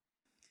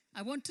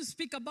I want to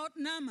speak about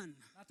Naaman.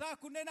 Nataka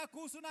kunena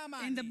kuhusu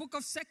Naamani. In the book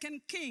of 2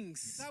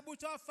 Kings, Kitabu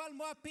cha Wafalme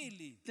wa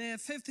Pili, the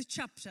 5th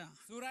chapter,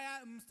 sura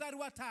ya mstari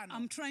wa 5.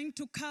 I'm trying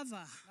to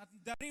cover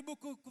Najaribu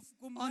on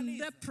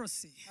kumaliza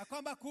leprosy, na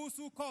kwamba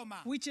kuhusu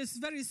ukoma, which is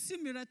very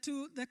similar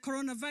to the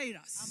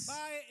coronavirus.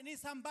 ambaye ni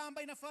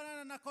sambamba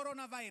inafanana na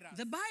coronavirus.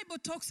 The Bible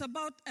talks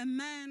about a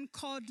man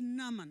called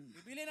Naaman.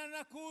 Biblia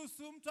inanena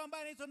kuhusu mtu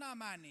ambaye anaitwa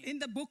Naamani. In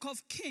the book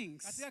of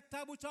Kings, Katika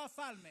kitabu cha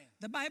Wafalme,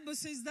 the Bible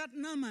says that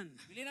Naaman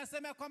Biblia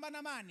inasema kwamba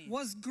Naamani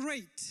was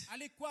great.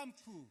 alikuwa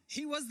mkuu.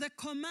 He was the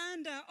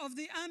commander of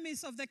the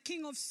armies of the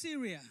king of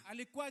Syria.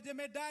 Alikuwa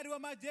jemedari wa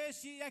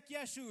majeshi ya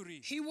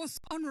Kiashuri. He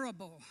was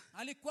honorable.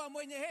 Alikuwa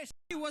mwenye heshima.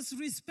 He was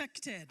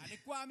respected.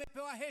 Alikuwa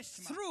amepewa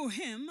heshima. Through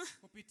him,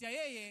 Kupitia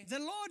yeye, the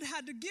Lord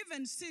had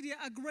given Syria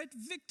a great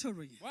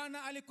victory.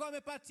 Bwana alikuwa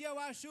amepatia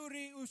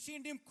Waashuri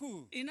ushindi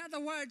mkuu. In other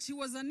words, he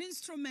was an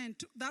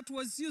instrument that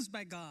was used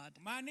by God.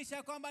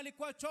 Maanisha kwamba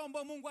alikuwa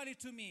chombo Mungu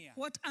alitumia.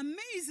 What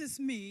amazes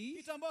me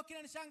Kitu ambacho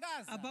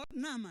kinanishangaza about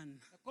Naaman,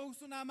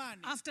 kuhusu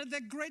Naamani, after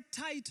the great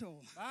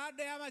title,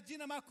 baada ya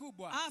majina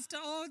makubwa, after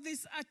all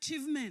this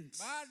achievement,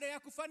 baada ya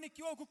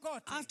kufanikiwa huku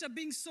kote, after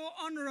being so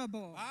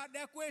honorable, baada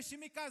ya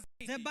kuheshimika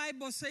zaidi, the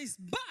Bible says,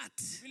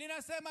 but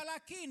inasema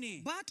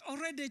lakini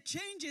already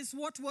changes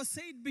what was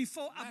said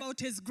before about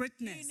his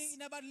greatness.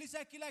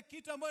 inabadilisha kila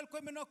kitu ambacho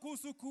ilikuwa imenena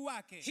kuhusu ukuu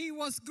wake. He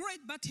was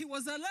great, but he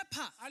was a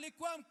leper.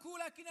 Alikuwa mkuu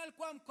lakini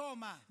alikuwa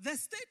mkoma. The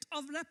state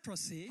of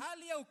leprosy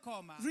Hali ya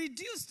ukoma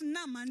reduced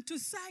Naaman to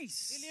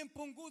size.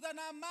 ilimpunguza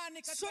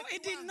Naamani katika So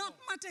it did not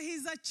matter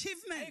his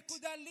achievement,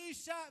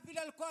 haikudalisha vile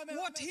alikuwa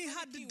what he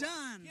had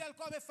done, kile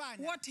alikuwa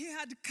amefanya, what he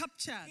had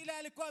captured. kile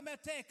alikuwa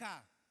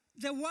ameteka.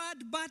 The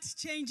word but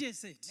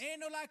changes it.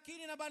 Neno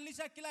lakini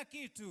inabadilisha kila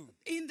kitu.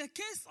 In the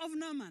case of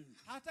Naaman,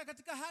 Hata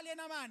katika hali ya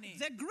Naamani,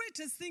 the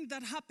greatest thing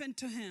that happened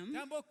to him,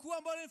 jambo kuu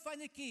ambalo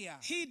lilifanyikia,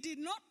 he did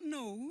not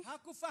know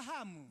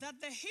hakufahamu that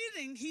the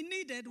healing he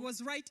needed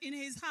was right in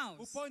his house.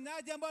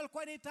 uponyaji ambao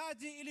alikuwa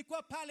anahitaji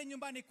ilikuwa pale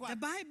nyumbani The kwake.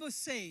 Bible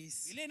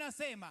says, Biblia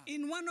inasema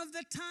in one of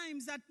the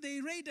times that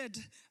they raided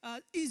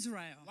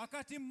Israel,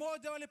 wakati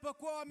mmoja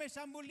walipokuwa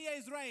wameshambulia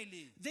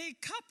Israeli, they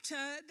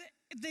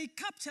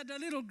captured a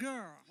little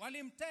girl.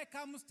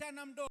 walimteka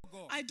msichana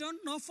mdogo. I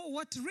don't know for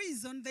what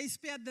reason they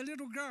spared the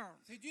little girl.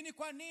 Sijui ni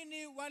kwa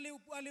nini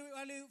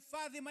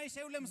walihifadhi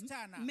maisha yule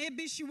msichana.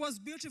 Maybe she was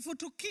beautiful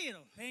to kill.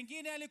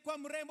 Pengine alikuwa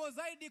mrembo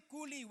zaidi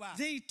kuuliwa.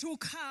 They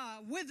took her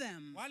with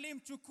them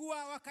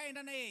Walimchukua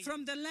wakaenda na yeye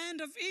from the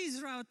land of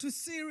Israel to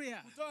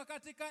Syria. kutoka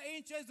katika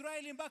nchi ya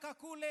Israeli mpaka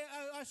kule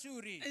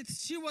Ashuri.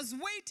 She was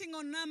waiting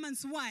on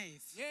Naaman's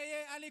wife.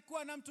 Yeye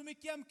alikuwa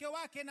anamtumikia mke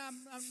wake na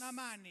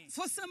Naamani.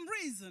 For some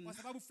reason, Kwa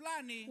sababu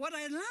fulani, what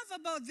I love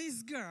about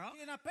this girl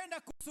ninapenda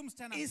kuhusu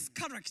msichana is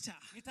character.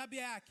 ni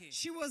tabia yake.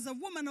 She was a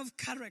woman of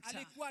character.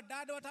 Alikuwa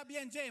dada wa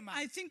tabia njema.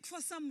 I think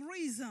for some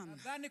reason,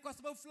 Nadhani kwa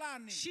sababu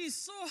fulani, she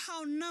saw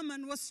how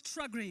Naaman was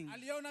struggling.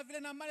 aliona vile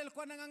Naamani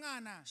alikuwa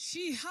anang'ang'ana.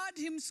 She heard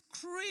him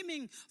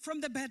screaming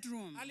from the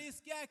bedroom.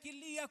 Alisikia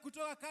akilia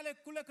kutoka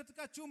kule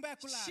katika chumba ya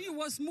kulala. She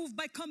was moved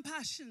by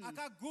compassion.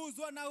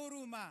 Akaguzwa na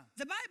huruma.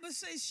 The Bible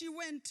says she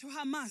went to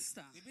her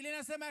master, Biblia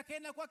inasema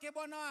akaenda kwake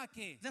bwana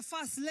wake, the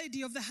first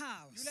lady of the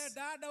house. yule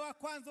dada wa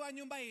kwanza wa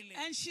nyumba ile.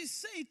 And she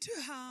said to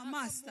her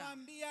master,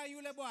 Akamwambia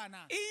yule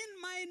bwana,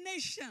 in my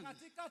nation,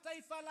 katika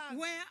taifa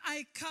langu where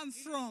I come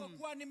from,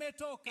 kwa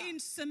nimetoka, in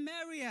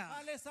Samaria,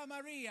 pale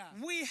Samaria,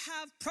 we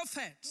have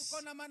prophets.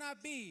 tuko na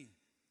manabii.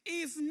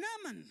 If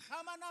Naaman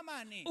Kama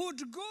Naamani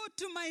would go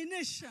to my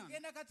nation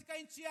kenda katika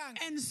nchi yangu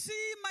and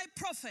see my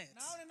prophets,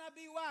 naone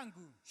nabii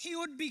wangu, he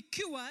would be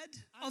cured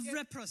of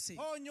leprosy.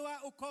 ponywa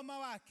ukoma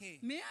wake.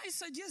 May I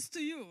suggest to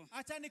you,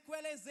 Acha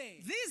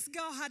nikueleze, this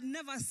girl had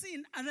never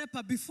seen a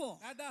leper before.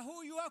 dada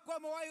huyu hakuwa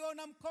amewahi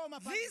ona mkoma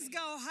pale. This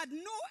girl had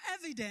no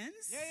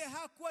evidence. Yeye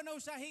hakuwa na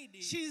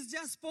ushahidi. She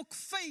just spoke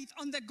faith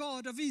on the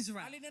God of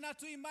Israel. Alinena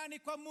tu imani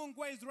kwa Mungu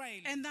wa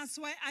Israeli. And that's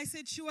why I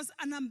said she was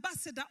an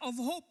ambassador of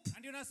hope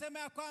Ndio nasema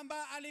ya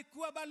kwamba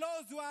alikuwa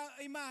balozi wa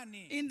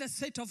imani in the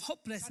state of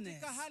hopelessness.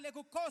 katika hali ya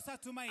kukosa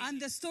tumaini. And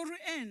the story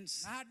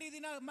ends. Na hadithi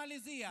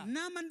inamalizia,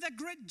 Naaman, the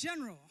great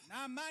general,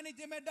 Naamani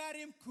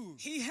jemedari mkuu,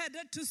 he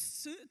headed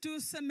to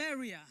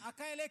Samaria.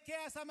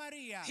 akaelekea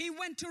Samaria. He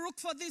went to look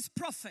for this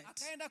prophet,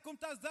 Akaenda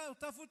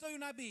kumtafuta huyu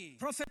nabii,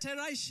 Prophet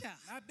Elisha.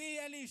 nabii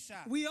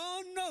Elisha. We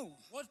all know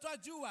Wote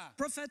twajua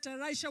Prophet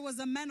Elisha was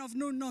a man of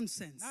no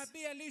nonsense.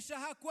 nabii Elisha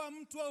hakuwa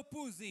mtu wa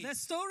upuzi. The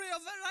story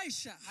of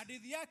Elisha,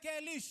 Hadithi yake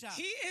Elisha,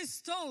 he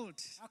is told,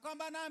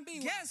 kwamba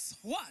anaambiwa, guess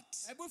what?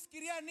 hebu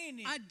fikiria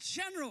nini, A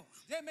general,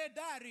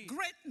 jemedari,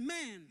 great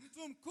man,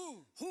 mtu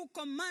mkuu who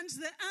commands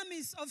the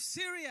armies of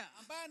Syria,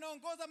 ambaye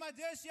anaongoza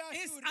majeshi ya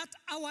is Ashuri, at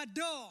our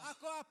door.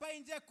 ako hapa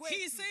nje He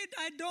kwetu. said,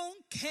 I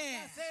don't care.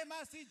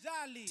 Akasema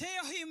sijali,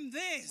 Tell him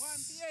this.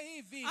 mwambie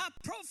hivi, A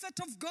prophet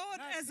of God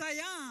as I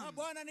na am,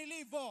 Bwana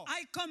nilivyo,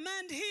 I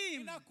command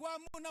him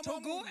ninakuamuru to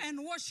go and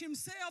wash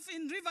himself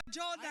in River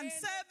Jordan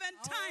 7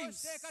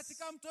 times,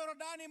 katika mto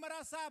Yordani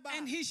mara 7,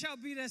 and he shall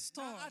be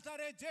restored.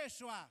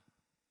 atarejeshwa.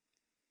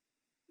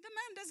 The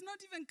man does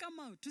not even come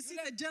out to see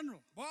the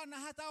general. Bwana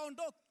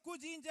hataondoka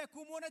hakuji nje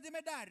kumuona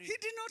jemedari. He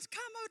did not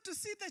come out to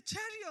see the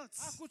chariots.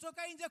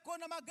 Hakutoka nje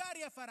kuona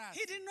magari ya farasi.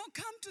 He did not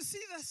come to see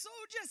the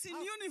soldiers in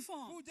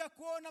uniform. Kuja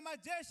kuona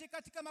majeshi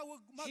katika He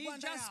magwanda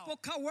just yao.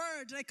 spoke a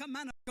word like a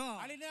man of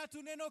God. Alinena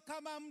tu neno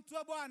kama mtu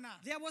wa Bwana.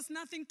 There was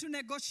nothing to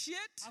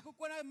negotiate.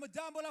 Hakukuwa na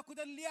jambo la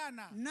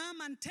kujadiliana.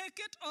 Naaman, take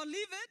it or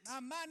leave it.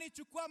 Naamani,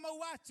 chukua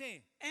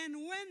mauache. And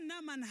when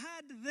Naaman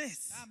heard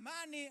this,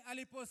 Naamani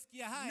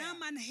aliposikia haya,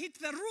 Naaman hit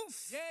the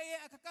roof. yeye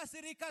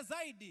akakasirika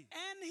zaidi.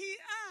 And he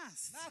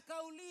asked, Na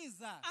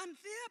akauliza,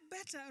 aren't there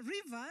better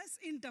rivers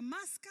in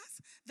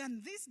Damascus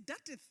than this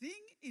dirty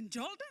thing in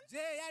Jordan? je,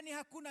 yani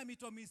hakuna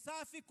mito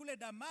misafi kule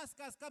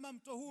Damascus kama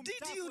mto huu Did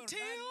mchafu you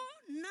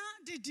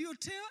Yordani? did you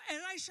tell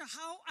Elisha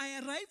how I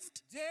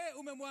arrived? Je,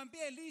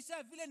 umemwambia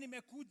Elisha vile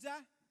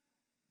nimekuja?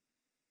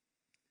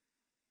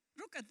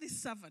 Look at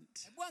this servant.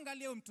 Hebu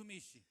angalia huyu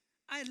mtumishi.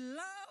 I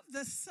love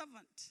the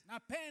servant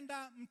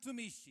Napenda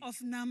mtumishi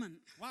of Naaman.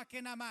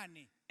 wake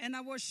Naamani. And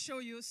I will show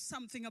you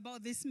something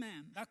about this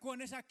man. Na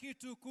kuonesha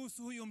kitu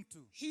kuhusu huyu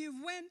mtu. He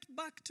went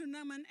back to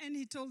Naaman and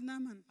he told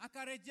Naaman.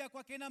 Akarejea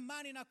kwake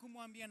Naamani na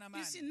kumwambia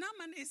You see, Naamani.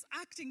 Naaman is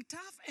acting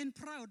tough and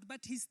proud,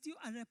 but he's still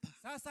a leper.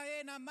 Sasa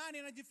yeye Naamani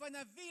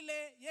anajifanya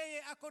vile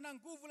yeye ako na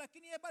nguvu,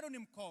 lakini yeye bado ni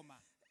mkoma.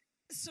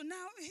 So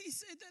now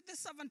the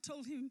servant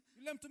told him,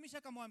 Yule mtumishi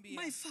akamwambia,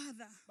 my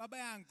father, baba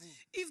yangu,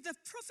 if the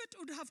prophet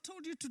would have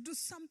told you to do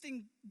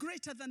something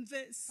greater than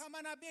this,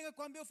 kama nabii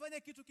angekuambia ufanye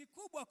kitu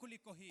kikubwa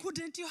kuliko hii,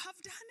 couldn't you have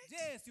done it?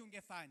 je, si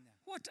ungefanya?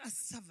 What a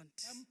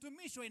servant. Na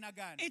mtumishi wa aina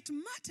gani? It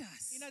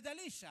matters.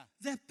 Inajalisha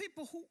The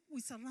people who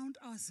we surround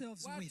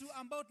ourselves with. watu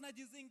ambao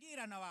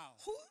tunajizingira na wao.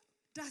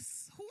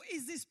 Who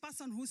is this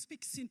person who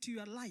speaks into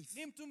your life?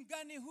 Ni mtu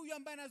mgani huyu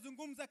ambaye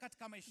anazungumza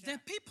katika maisha? The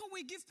people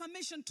we give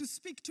permission to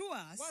speak to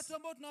us, Watu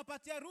ambao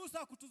tunawapatia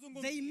ruhusa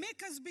kutuzungumzia. they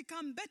make us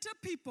become better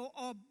people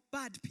or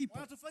bad people.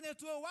 Wanatufanya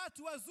tuwe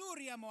watu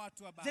wazuri ama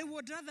watu wabaya. They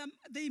would rather,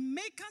 they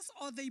make us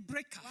or they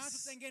break us.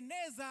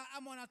 Wanatutengeneza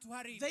ama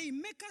wanatuharibu. They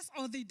make us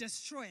or they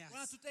destroy us.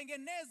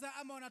 Wanatutengeneza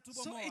ama So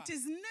wanatubomoa. it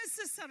is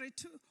necessary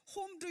to,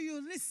 whom do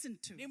you listen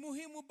to? Ni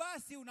muhimu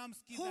basi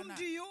unamsikiza Whom do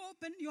nani? you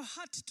open your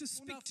heart to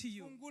speak to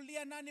you?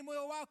 Unafungulia nani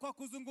moyo wako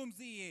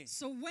akuzungumzie?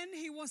 So when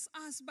he was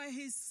asked by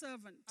his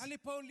servant,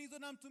 Alipoulizwa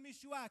na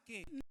mtumishi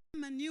wake,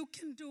 man, you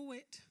can do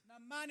it.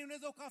 Naamani,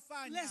 unaweza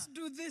ukafanya. Let's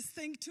do this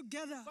thing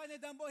together. Fanya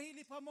jambo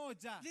hili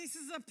pamoja. This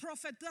is a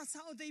prophet. That's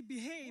how they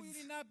behave. Huyu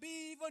ni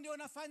nabii, hivyo ndio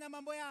wanafanya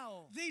mambo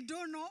yao. They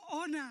don't know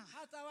honor.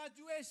 Hata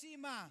wajue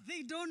heshima.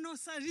 They don't know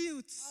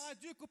salutes.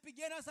 Hawajui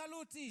kupigana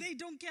saluti. They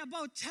don't care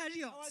about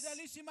chariots.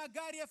 Hawajalishi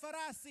magari ya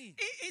farasi.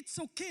 It's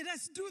okay.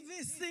 Let's do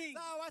this thing.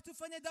 Sawa,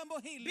 tufanye jambo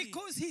hili.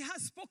 Because he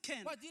has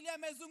spoken. Kwa ajili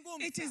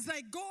amezungumza. It is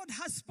like God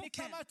has Ni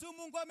spoken. kama tu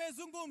Mungu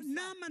amezungumza.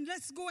 Naaman,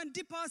 let's go and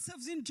dip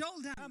ourselves in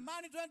Jordan.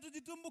 Naamani,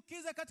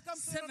 tujitumbukize katika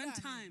mto 7 Yordani.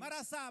 times.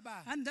 Mara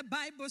 7. And the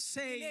Bible Biblia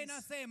says,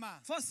 inasema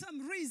for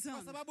some reason,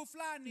 kwa sababu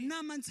fulani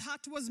Naaman's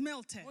heart was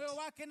melted. moyo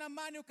wake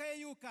Naamani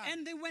ukayeyuka.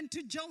 And they went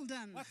to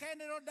Jordan.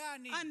 Wakaenda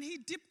Yordani. And he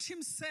dipped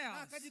himself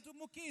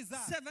Akajitumbukiza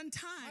 7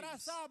 mara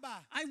times.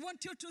 7. I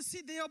want you to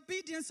see the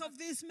obedience of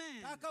this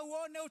man. Taka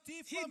uone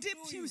utiifu He wa mtu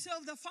dipped huyu.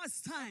 himself the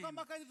first time.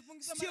 Kwamba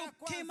akajitumbukiza mara Still ya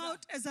came kwanza.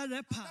 out as a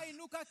leper.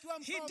 Akainuka akiwa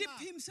He mkoma. dipped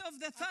himself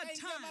the third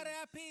Akaingia mara time.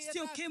 ya pili, ya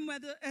Still tatu. came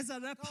as a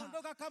leper.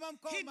 Akaondoka kama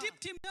mkoma. He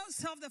dipped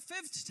himself the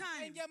 5th time.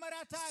 Akaingia mara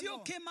ya tano. Still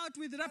came out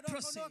with Bado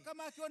leprosy. akaondoka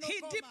kama akiwa na He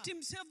ukoma. dipped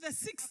himself the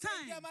 6th time.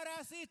 Akaingia mara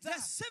ya The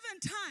 6.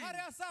 7th Mara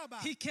ya time. 7.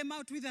 He came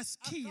out with a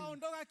skin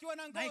Akaondoka akiwa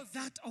na like ngozi.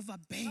 that of a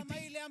Kama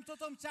baby. ile ya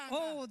mtoto mchanga.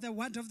 Oh, the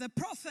word of the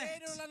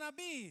prophet. Neno la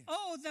nabii.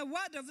 Oh, the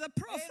word of the Neno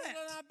prophet.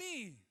 la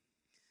nabii.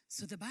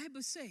 So the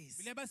Bible says,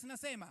 Biblia basi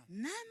nasema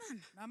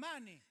Naaman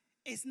Naamani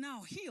is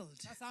now healed.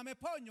 sasa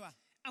ameponywa.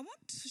 I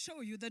want to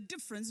show you the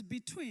difference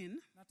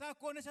between Nataka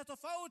kuonesha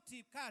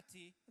tofauti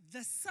kati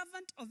the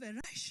servant of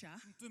Elisha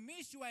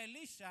mtumishi wa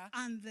Elisha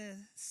and the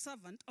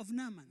servant of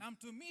Naaman. na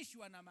mtumishi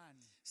wa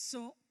Naamani.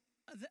 So,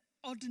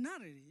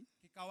 ordinarily,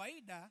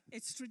 Kikawaida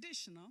it's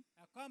traditional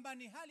ya kwamba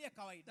ni hali ya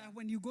kawaida. that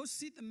when you go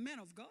see the man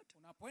of God,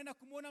 Unapoenda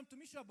kumuona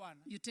mtumishi wa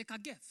Bwana, you take a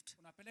gift.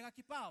 unapeleka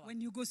kipawa.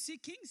 When you go see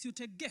kings, you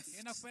take gifts.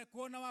 Ukienda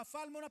kuona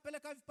wafalme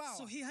unapeleka So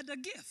vipawa. he had a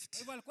Kwa gift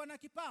hivyo alikuwa na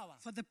kipawa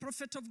for the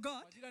prophet of God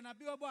kwa ajili ya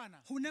nabii wa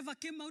Bwana who never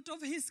came out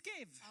of his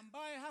cave.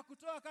 ambaye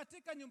hakutoka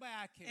katika nyumba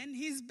yake. And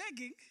he's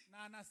begging,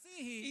 Na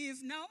anasihi,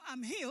 if now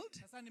I'm healed,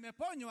 sasa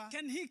nimeponywa,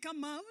 can he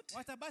come out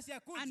wacha basi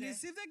and akuje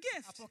receive the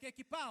gift? apokee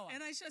kipawa.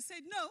 And Elisha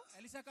said, no,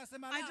 Elisha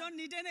akasema, I la, don't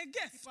need any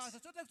gift. kipawa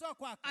chochote kutoka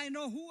kwako. I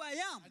know who I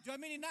am. Najua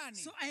mimi ni nani.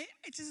 So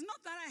it is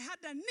not that I had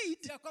a need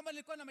Ya kwamba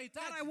nilikuwa na that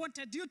I mahitaji.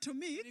 wanted you to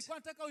meet. Nilikuwa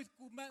nataka I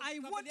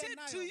kukabiliana wanted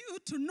nayo. you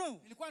to know,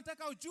 Nilikuwa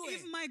nataka ujue.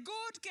 if my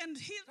God can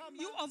heal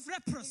Kama you of Mungu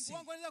leprosy,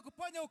 wangu anaweza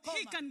kuponya he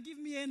ukoma. can give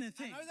me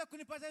anything. Anaweza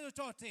kunipatia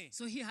chochote.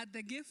 So he had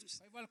the gift.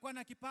 Kwa hivyo alikuwa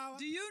na kipawa.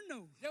 Do you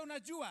know? Je,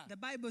 unajua? The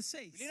Bible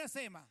says Biblia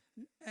inasema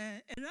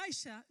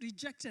Elisha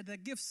rejected the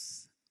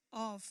gifts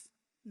of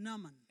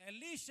Naaman.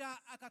 Elisha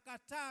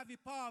akakataa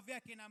vipawa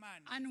vyake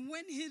Naamani. And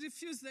when he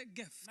refused the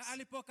gifts Na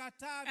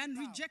alipokataa and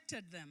vipawa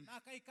rejected them, na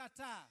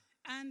akaikataa,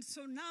 And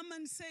so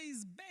Naaman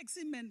begs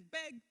him and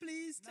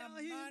please tell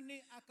him,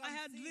 Naamani I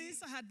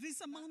had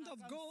this amount of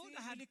gold,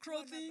 I had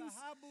clothing,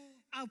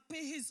 I'll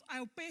pay his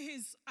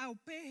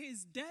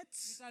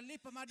debts.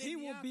 He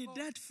will be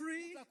debt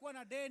free.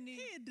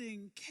 He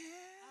didn't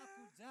care.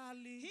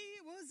 He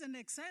wasn't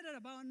excited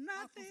about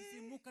nothing.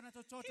 He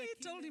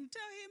told him,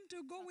 tell him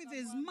to go with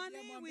his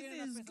money, with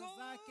his gold.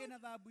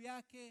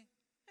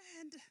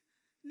 And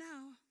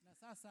now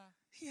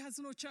he has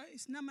no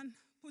choice. Naaman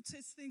puts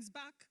his things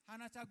back on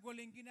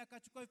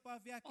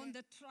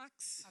the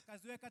trucks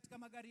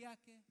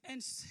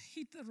and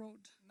hit the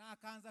road.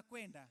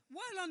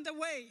 While on the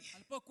way,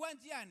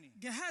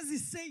 Gehazi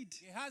said,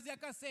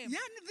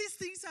 these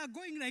things are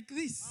going like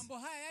this.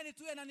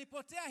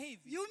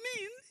 You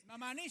mean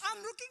I'm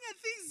looking at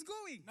things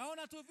going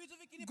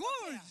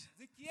good?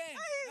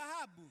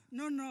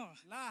 No.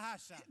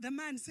 The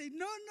man said,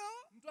 no.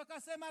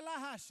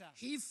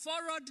 He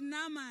followed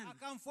Naaman.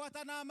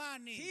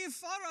 He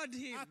followed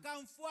him.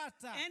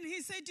 And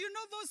he said, you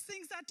know those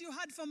things that you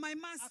had for my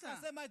master?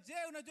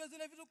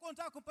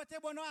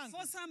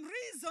 For some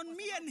reason,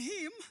 me and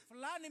him,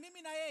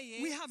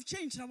 we have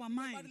changed our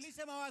mind.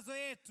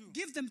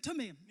 Give them to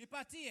me.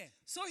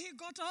 So he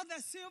got all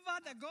the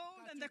silver, the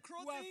gold, and the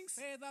clothing,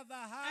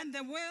 and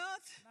the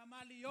wealth.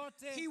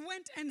 He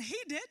went and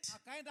hid it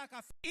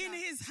in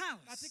his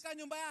house.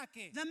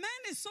 The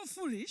man is so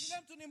foolish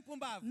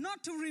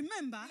not to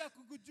remember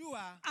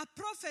a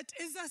prophet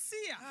is a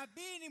seer.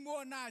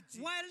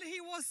 While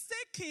he was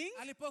taking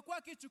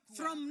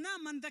from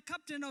Naaman, the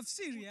captain of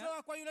Syria,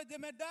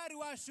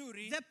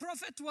 the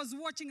prophet was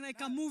watching like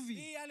a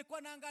movie.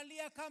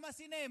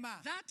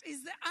 That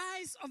is the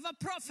eyes of a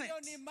prophet.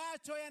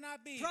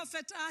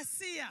 Prophet are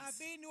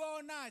seers.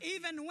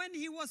 Even when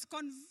he was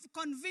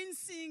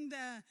convincing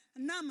the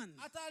Naaman,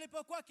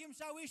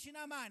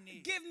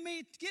 give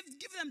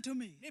them to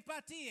me.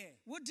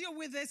 We'll deal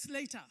with this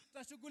later.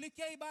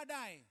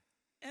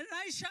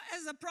 Elisha,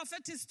 as a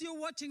prophet, is still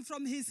watching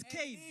from his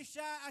cave.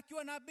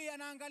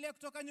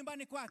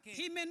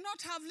 He may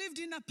not have lived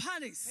in a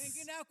palace,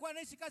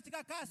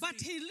 but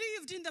he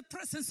lived in the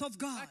presence of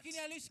God.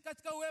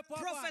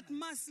 Prophet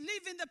must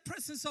live in the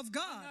presence of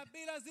God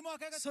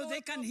so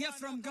they can hear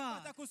from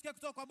God.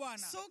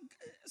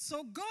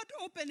 So God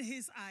opened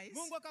his eyes,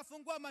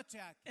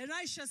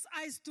 Elisha's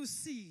eyes, to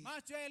see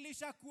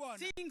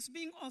things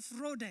being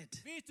off-roaded,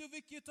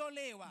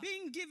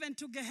 being given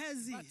to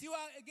Gehazi.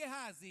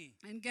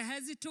 And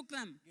Gehazi took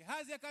them,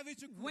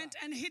 went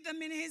and hid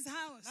them in his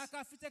house.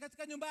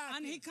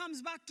 And he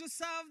comes back to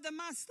serve the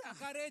master.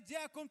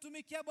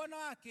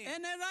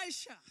 And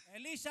Elisha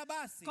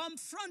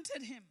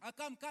confronted him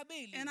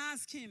and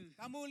asked him,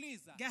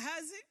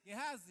 Gehazi,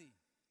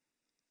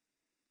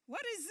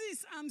 what is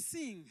this I'm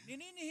seeing?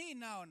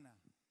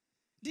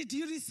 Did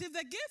you receive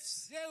the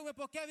gifts?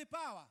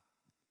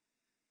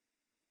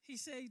 He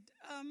said,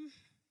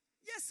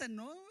 yes and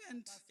no,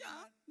 and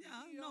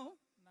no.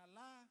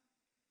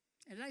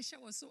 Elisha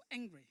was so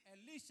angry.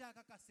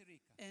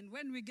 And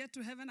when we get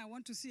to heaven, I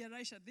want to see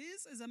Elisha.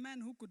 This is a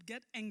man who could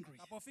get angry.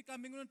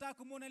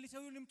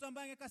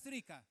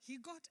 He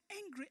got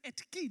angry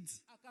at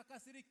kids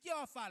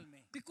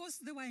because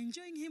they were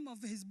enjoying him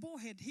of his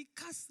bowhead. He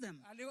cursed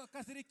them. They came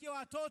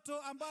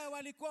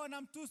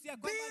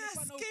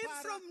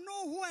from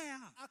nowhere,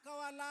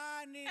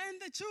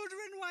 and the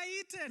children were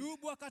eaten. He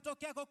was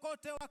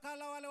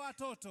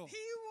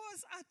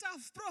a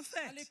tough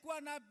prophet.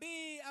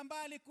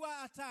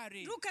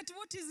 Look at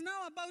what he's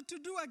now about to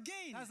do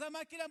again. He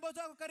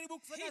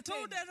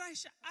told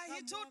Elisha,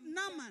 he told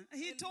Naaman,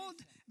 he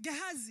told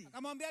Gehazi,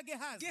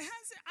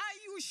 are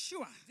you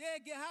sure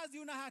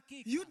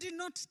you did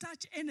not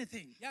touch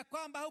anything?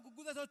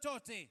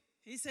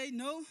 He said,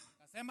 no.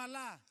 And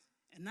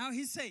now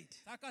he said,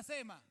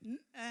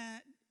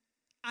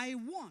 I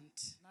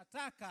want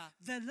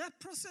the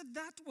leprosy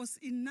that was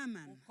in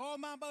Naaman to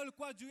come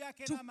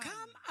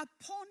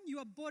upon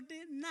your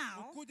body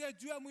now,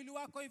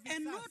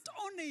 and not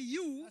only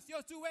you,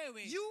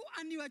 you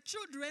and your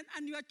children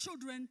and your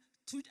children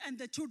and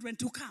the children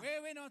to come.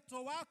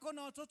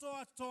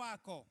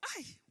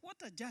 Ay,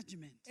 what a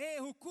judgment.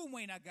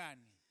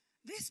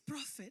 This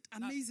prophet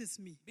amazes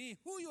me.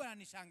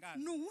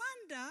 No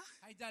wonder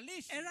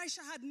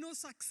Elisha had no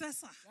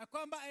successor.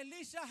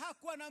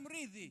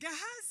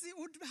 Gehazi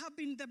would have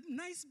been the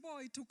nice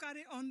boy to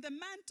carry on the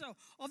mantle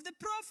of the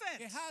prophet.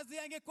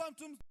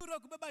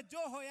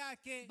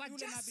 But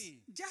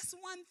just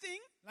one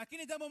thing,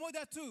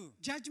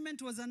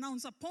 judgment was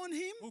announced upon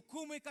him,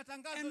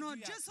 and not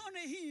just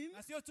only him,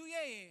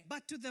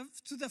 but to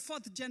the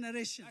fourth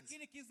generation.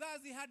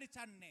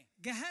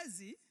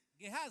 Gehazi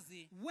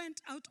went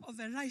out of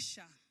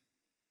Elisha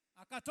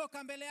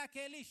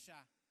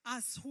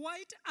as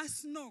white as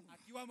snow,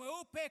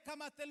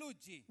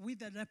 with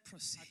the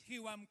leprosy.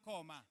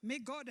 May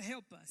God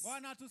help us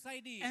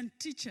and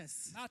teach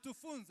us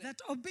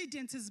that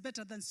obedience is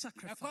better than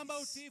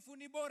sacrifice.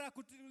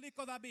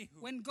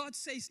 When God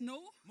says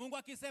no,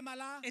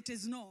 it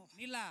is no.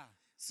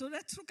 So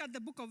let's look at the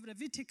book of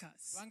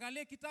Leviticus.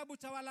 Tuangalie kitabu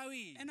cha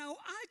Walawi. And I'll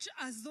urge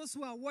us, those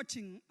who are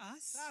watching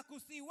us,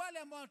 Kusi wale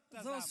ambao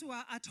tutazama, those who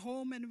are at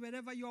home and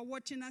wherever you are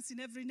watching us in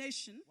every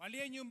nation,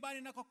 walie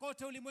nyumbani na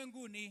kokote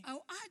ulimwenguni,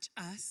 I'll urge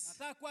us,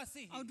 nataka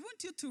kuasihi, I would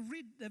want you to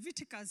read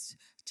Leviticus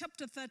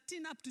chapter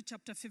 13 up to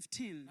chapter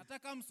 15.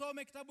 Nataka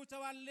msome kitabu cha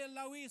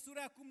Walawi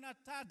sura ya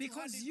 13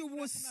 because you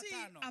will see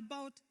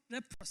about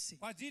leprosy.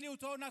 Kwa ajili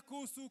utaona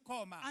kuhusu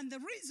ukoma. And the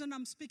reason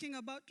I'm speaking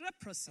about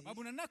leprosy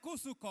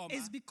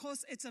is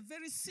because it's a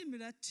very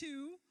similar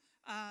to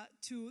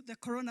the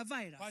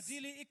coronavirus. Kwa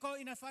ajili iko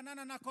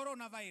inafanana na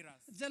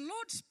coronavirus. The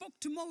Lord spoke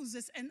to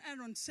Moses and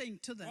Aaron saying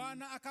to them,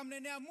 Bwana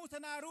akamnenea Musa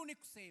na Haruni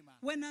kusema,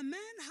 when a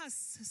man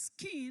has a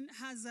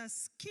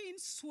skin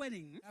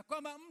swelling,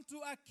 kwamba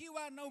mtu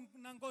akiwa na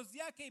ngozi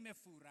yake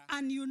imefura,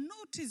 and you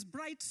notice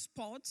bright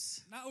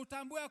spots, na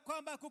utambue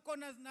kwamba kuko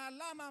na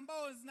alama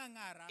ambao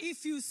zinang'ara,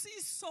 if you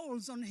see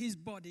soles on his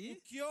body,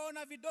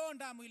 ukiona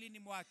vidonda mwilini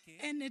mwake,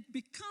 and it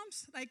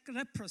becomes like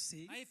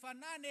leprosy, na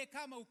ifanane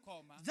kama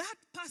ukoma, that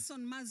person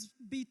must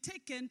be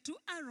taken to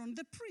Aaron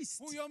the priest.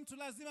 Huyo mtu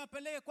lazima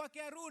peleke kwake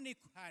Haruni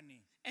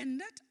kuhani. And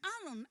let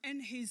Aaron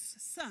and his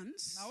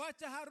sons, na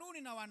wacha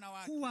Haruni na wana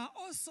wake, who are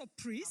also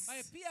priests,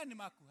 ambaye pia ni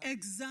makuhani,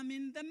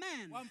 examine the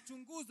man.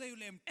 Wamchunguze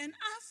yule mtu. And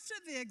after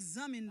they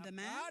examine the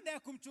man, baada ya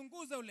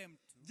kumchunguza yule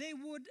mtu, they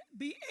would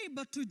be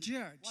able to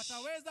judge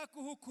wataweza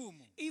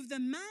kuhukumu if the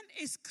man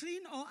is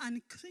clean or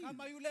unclean.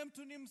 Kama yule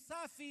mtu ni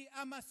msafi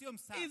ama sio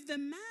msafi. If the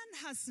man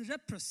has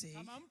leprosy,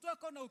 kama mtu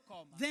ako na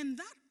ukoma, then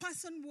that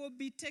person will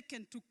be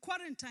taken to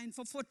quarantine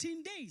for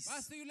 14 days.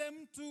 Basi yule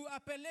mtu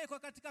apelekwa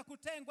katika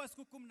kutengwa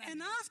siku 14.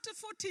 And after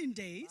 14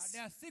 days, baada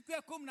ya siku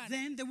ya 14,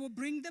 then they will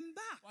bring them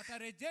back.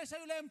 Watarejesha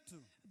yule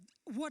mtu.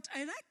 What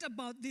I liked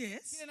about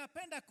this,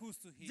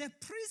 the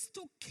priests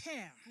took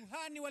care.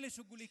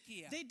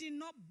 They did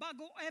not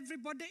buggle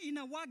everybody in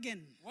a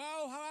wagon.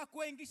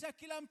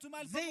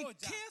 They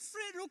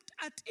carefully looked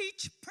at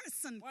each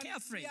person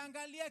carefully.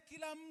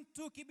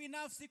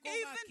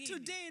 Even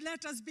today,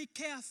 let us be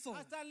careful.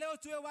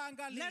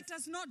 Let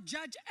us not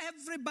judge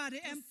everybody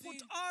and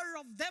put all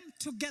of them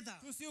together.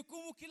 The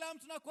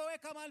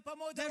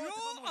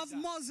law of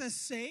Moses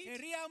said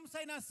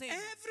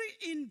every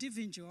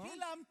individual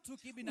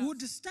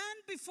would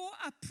stand before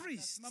a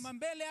priest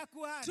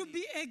to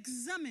be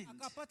examined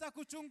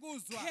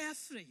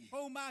carefully.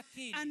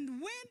 And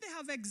when they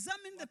have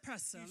examined the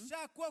person,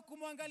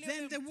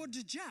 then they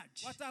would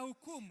judge.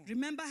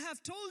 Remember, I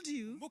have told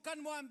you,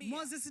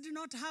 Moses did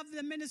not have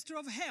the ministry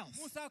of health.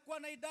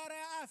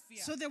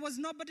 So there was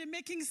nobody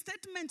making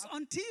statements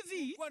on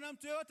TV,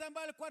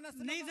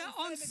 neither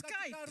on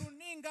Skype.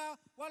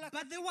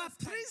 But there were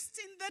priests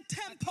in the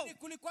temple.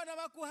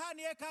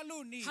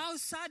 How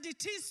sad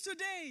it is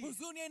today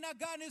that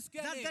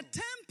the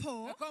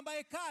temple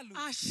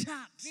are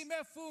shut. In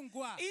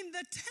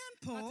the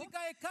temple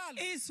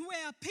is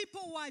where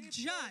people were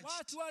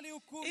judged,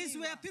 is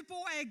where people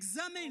were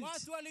examined.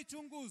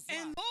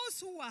 And those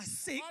who were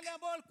sick,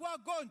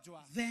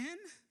 then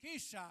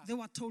they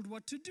were told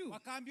what to do.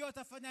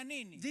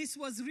 This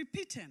was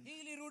repeated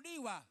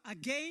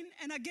again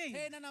and again,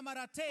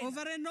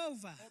 over and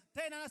over.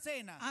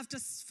 After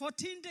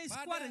 14 days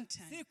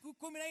quarantine,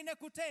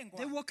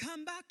 they will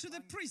come back to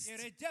the priest.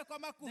 The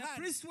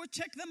priest will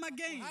check them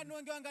again.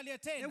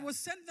 They will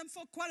send them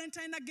for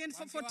quarantine again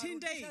for 14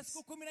 days.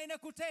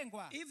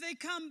 If they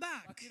come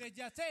back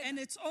and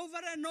it's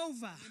over and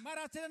over,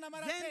 then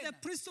the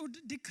priest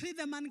would decree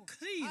them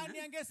unclean.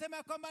 Only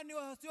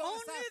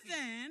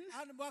then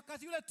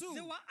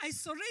they were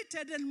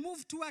isolated and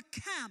moved to a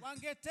camp.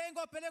 And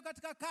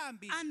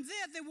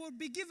there they would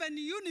be given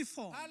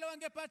uniform.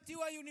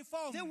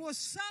 They will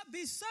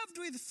be served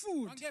with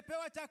food.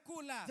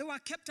 They were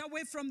kept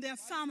away from their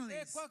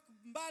families,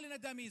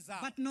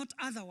 but not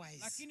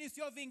otherwise.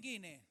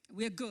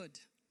 We're good.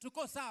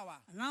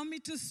 Allow me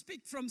to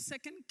speak from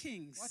 2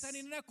 Kings.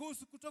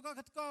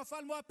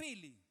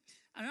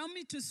 Allow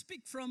me to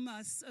speak from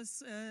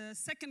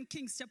 2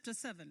 Kings chapter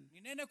 7.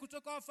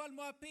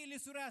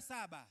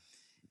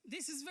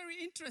 This is very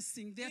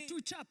interesting. There are two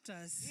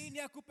chapters,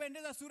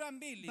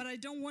 but I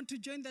don't want to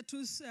join the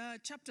two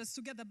chapters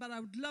together. But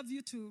I would love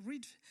you to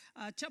read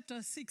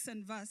chapter 6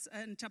 and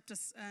chapter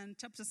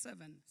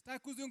 7.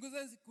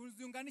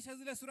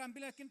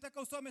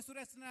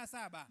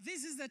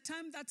 This is the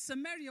time that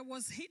Samaria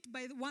was hit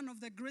by one of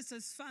the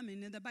greatest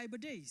famine in the Bible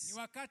days.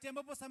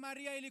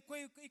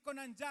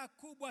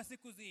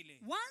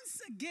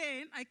 Once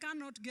again, I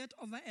cannot get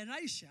over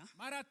Elisha.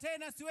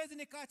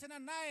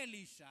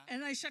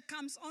 Elisha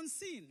comes on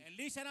scene.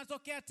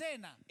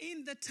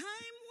 In the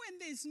time when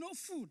there is no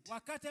food,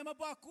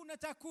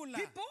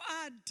 people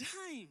are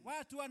dying.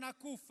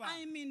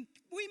 I mean,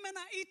 women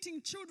are eating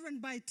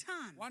children by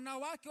ton. There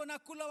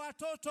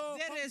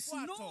is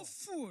no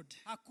food.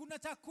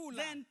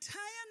 The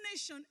entire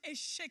nation is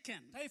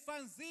shaken.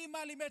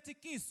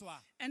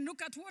 And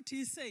look at what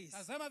he says.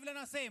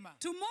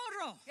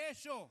 Tomorrow,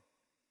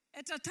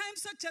 At a time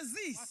such as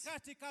this,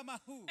 wakati kama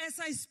huu, as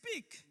I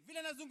speak,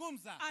 vile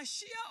nazungumza, a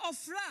shear of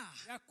flour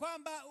ya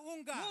kwamba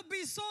unga will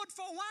be sold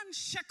for 1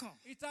 shekel.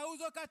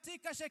 itauzwa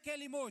katika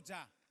shekeli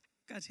moja.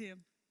 Look at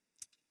him.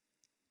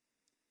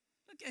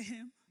 Look at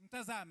him.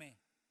 Mtazame.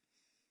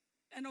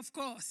 And of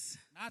course,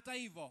 na hata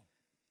hivyo,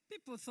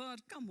 people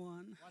thought, come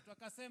on. watu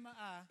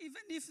wakasema,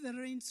 even if the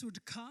rains would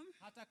come,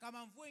 hata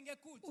kama mvua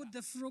ingekuja,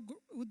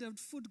 would the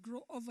food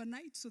grow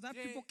overnight so that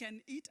people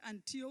can eat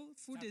until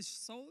food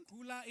is sold?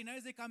 Kula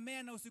inaweza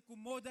ikamea na usiku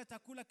moja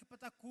chakula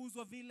kipata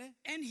kuuzwa vile?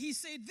 And he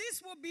said,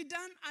 this will be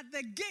done at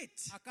the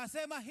gate.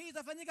 Akasema hii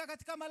itafanyika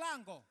katika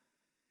malango.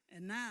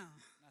 And now,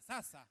 na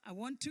sasa, I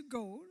want to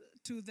go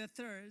to the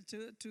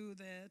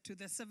to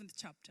the 7th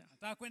chapter.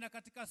 Nataka kwenda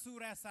katika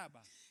sura ya 7.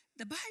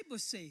 The Bible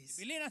says,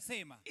 Biblia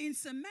inasema, in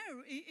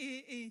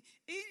Samaria,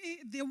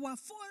 there were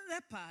 4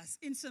 lepers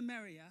in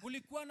Samaria.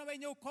 Kulikuwa na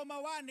wenye ukoma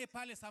 4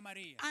 pale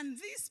Samaria. And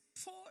these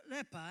 4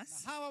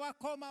 lepers hawa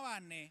wakoma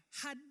 4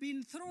 had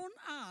been thrown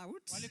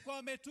out, walikuwa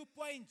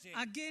wametupwa nje,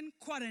 again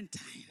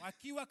quarantine.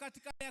 wakiwa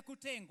katika ya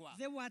kutengwa.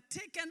 They were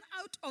taken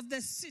out of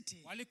the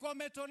city. Walikuwa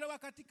wametolewa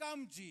katika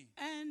mji.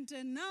 And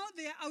now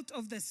they are out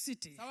of the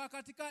city. Sawa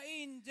katika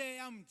nje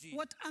ya mji.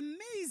 What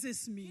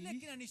amazes me, kile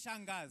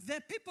kinanishangaza, the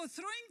people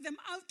throwing them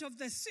out of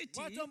the city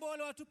watu ambao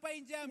waliwatupa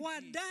nje ya mji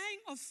were dying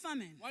of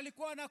famine.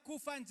 walikuwa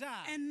wanakufa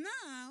njaa. And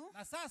now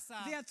na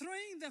sasa they are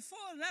throwing the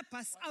 4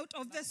 lepers out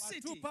of the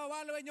city. Watupa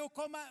wale wenye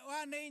ukoma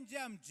 4 nje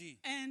ya mji.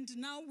 And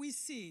now we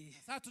see,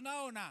 sasa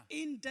tunaona,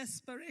 in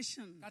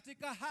desperation,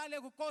 katika hali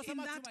ya kukosa in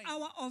that matumaini,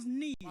 hour of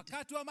need,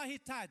 wakati wa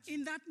mahitaji,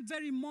 in that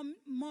very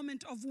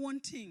moment of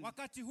wanting,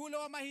 wakati hule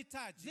wa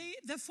mahitaji,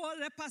 the 4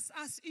 lepers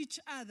asked each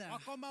other,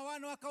 wakoma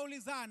 4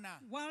 wakaulizana,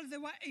 while they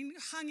were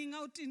hanging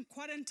out in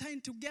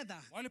quarantine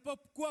together,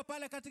 walipokuwa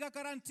pale katika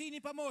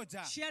karantini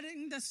pamoja,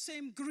 sharing the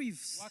same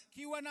griefs,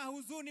 wakiwa na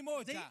huzuni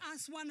moja, they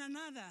asked one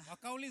another,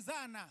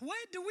 wakaulizana,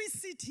 why do we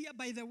sit here,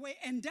 by the way,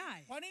 and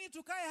die? kwa nini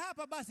tukae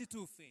hapa basi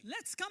tufe?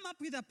 Let's come up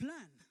with a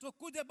plan.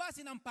 Tukuje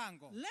basi na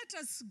mpango. Let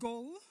us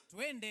go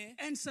Tuende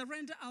and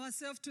surrender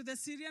ourselves to the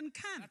Syrian na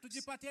camp.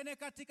 tujipatiane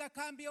katika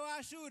kambi ya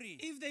Waashuri.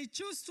 If they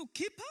choose to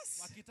keep us,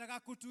 Wakitaka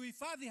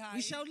kutuhifadhi hai,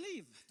 we shall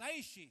live.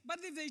 taishi.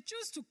 But if they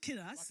choose to kill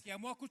us,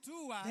 Wakiamua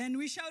kutuua, then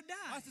we shall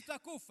die. basi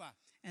tutakufa.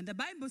 And the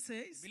Bible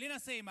says, Biblia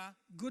inasema,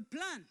 good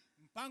plan.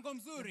 mpango The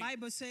mzuri.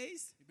 Bible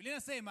says, Biblia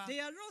inasema, they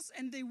arose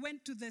and they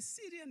went to the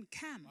Syrian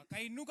camp.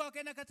 wakainuka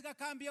wakaenda katika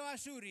kambi ya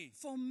Waashuri.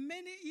 For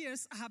many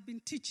years I have been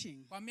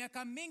teaching, Kwa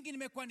miaka mingi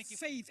nimekuwa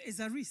faith is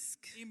a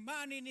risk.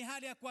 imani ni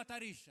hali ya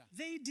kuhatarisha.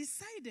 They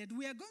decided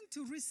we are going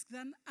to risk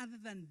other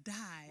than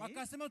die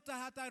Wakasema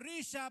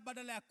tutahatarisha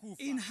badala ya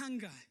kufa in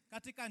hunger.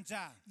 katika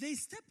njaa. They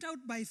stepped out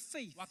by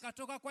faith.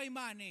 Wakatoka kwa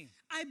imani.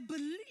 I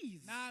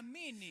believe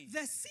Naamini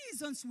the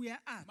seasons we are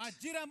at,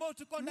 majira ambayo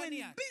tuko ndani when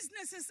yake,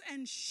 businesses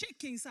and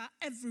shakings are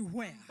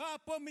everywhere,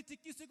 ambapo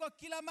mitikisiko iko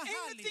kila mahali,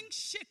 anything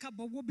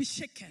shakeable will be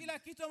shaken. kila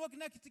kitu ambacho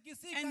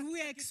kinakitikisika, And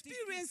we are kinakitikiswa.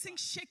 experiencing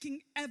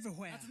shaking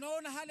everywhere. Na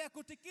tunaona hali ya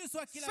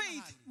kutikiswa kila Faith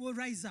mahali. will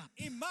rise up.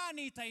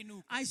 Imani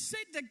itainuka. I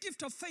said the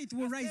gift of faith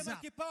will rise Nasema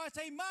up. kipawa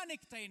cha imani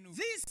kitainuka.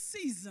 This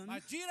season,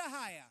 Majira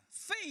haya,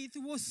 faith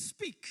will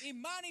speak.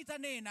 imani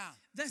itanena.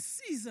 The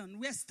season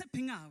we are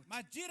stepping out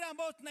Majira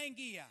ambayo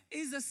tunaingia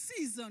is a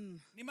season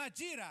ni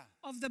majira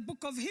of the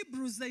book of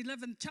Hebrews, the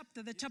 11th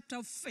chapter, the chapter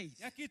of faith,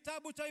 ya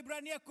kitabu cha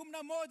Ibrania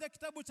 11,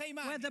 kitabu cha where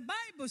imani. the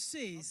Bible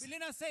says, Biblia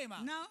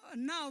inasema,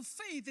 now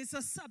faith is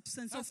a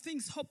substance of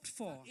things hoped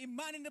for,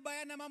 imani ni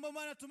bayana mambo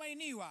ambayo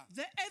yanatumainiwa,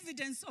 the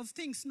evidence of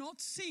things not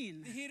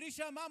seen.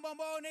 dhihirisha mambo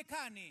ambayo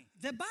hayaonekani.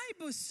 The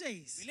Bible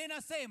says, Biblia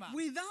inasema,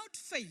 without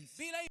faith,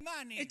 bila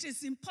imani it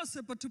is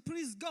impossible to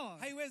please God.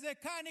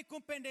 haiwezekani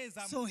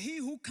kumpendeza So he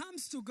who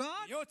comes to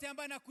God yote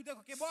ambaye anakuja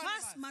kwake Bwana,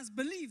 first must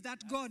believe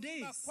that God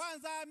is,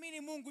 kwanza aamini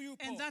Mungu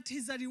yupo, and that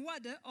he's a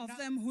rewarder of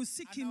them who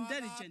seek him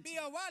diligently.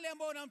 anawaambia wale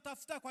ambao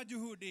wanamtafuta kwa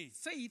juhudi.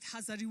 Faith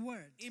has a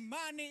reward.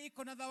 Imani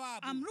iko na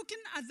thawabu. I'm looking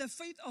at the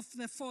faith of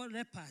the 4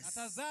 lepers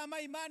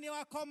Natazama imani ya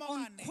wakoma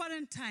on 4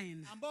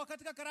 quarantine. ambao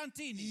katika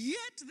karantini,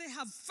 Yet they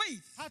have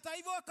faith hata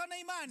hivyo wako na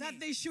imani that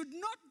they should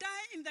not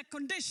die in the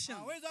condition.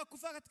 hawawezi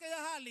kufa katika hiyo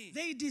hali.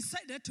 They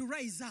decided to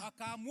rise up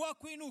Wakaamua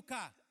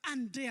kuinuka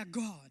and dare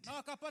God. na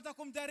wakapata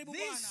kumjaribu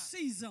This Bwana.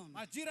 season,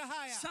 Majira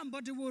haya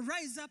somebody will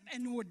rise up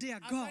and will dare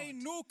God.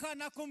 atainuka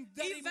na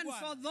kumjaribu Even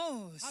for Bwana.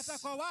 those Hata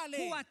kwa wale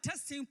who are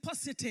testing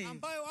positive,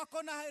 ambayo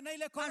wako na ile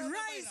arise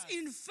coronavirus.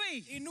 in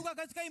faith Inuka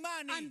katika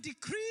imani and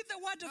decree the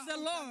word of the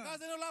na Lord,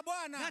 utangaze neno la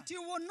Bwana, that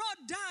you will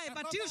not die, ya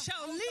but you kwamba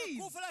shall live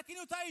hautakufa lakini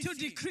to utaishi.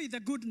 decree the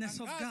goodness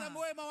of Tangaza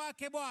God. wema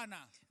wake Bwana.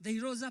 They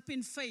rose up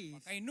in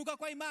faith. Kainuka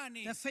kwa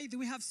imani. The faith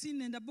we have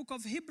seen in the book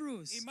of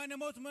Hebrews. Imani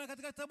ambayo tumeona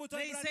katika kitabu cha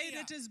They said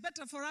Ibrania. it is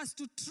better for for us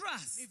to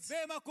trust Ni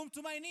vema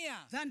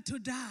kumtumainia than to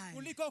die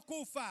kuliko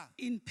kufa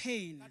in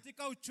pain.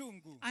 katika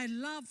uchungu. I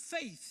love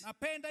faith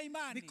Napenda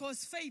imani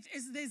because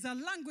there's a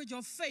language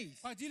of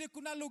faith. kwa ajili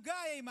kuna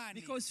lugha ya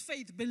imani. Because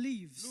faith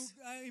believes.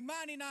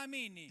 Imani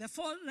naamini. The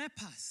 4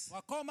 lepers,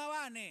 Wakoma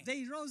wane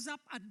they rose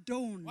up at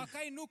dawn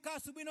wakainuka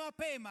asubuhi na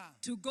mapema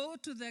to go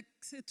to the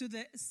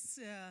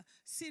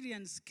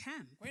Syrians'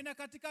 camp. kwenda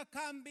katika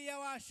kambi ya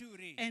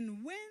Waashuri.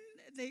 And when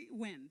they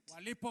went,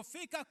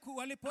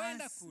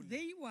 walipoenda as kule,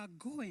 they were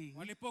going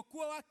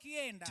walipokuwa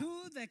wakienda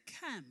to the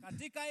camp,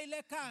 katika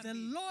ile the kambi,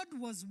 Lord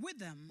was with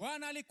them.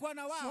 Bwana alikuwa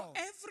na For wao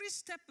every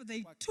step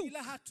they kwa took,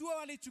 kila hatua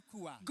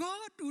walichukua.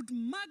 God would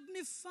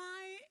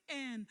magnify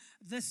and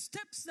the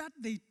steps that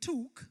they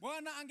took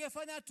Bwana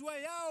angefanya hatua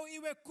yao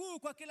iwe kuu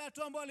kwa kila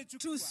hatua ambayo to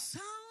walichukua.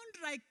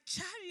 sound like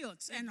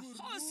chariots and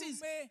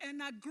horses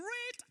and a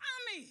great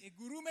army.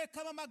 Igurume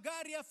kama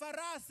magari ya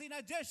farasi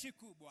na jeshi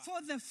kubwa.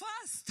 For the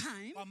first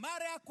time, Kwa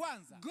mara ya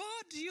kwanza,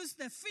 God used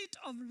the feet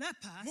of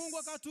lepers Mungu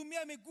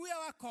akatumia miguu ya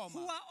who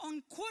wakoma are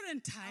on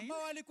quarantine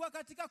ambao walikuwa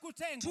katika to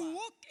kutengwa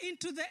walk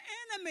into the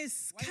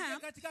enemy's waingia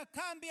camp. katika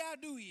kambi ya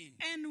adui.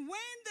 And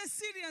when the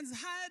Syrians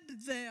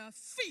heard their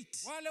feet,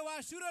 Wale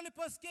Waashuri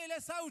waliposikia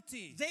ile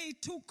sauti, they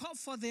took off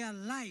for their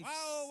lives.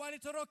 wao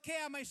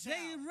walitorokea maisha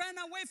They yao. ran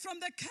away from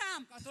the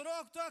camp.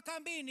 Katoroka kutoka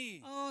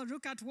kambini. Oh,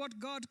 look at what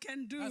God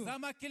can do.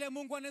 Tazama kile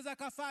Mungu anaweza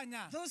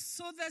kafanya.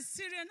 So the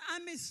Syrian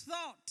armies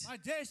thought.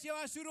 Majeshi ya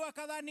Waashuri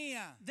wakadhania.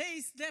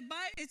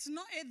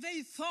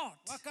 They thought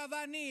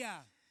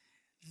Wakadhania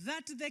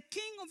that the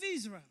king of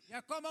Israel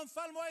ya kwamba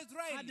mfalme wa had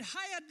Israeli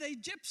hired the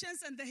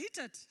Egyptians and the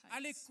Hittites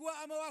alikuwa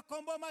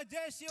amewakomboa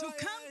majeshi to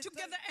come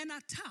together and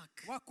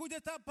attack. wakuje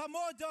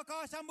pamoja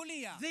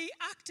wakawashambulia. They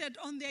acted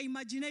on their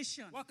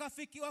imagination.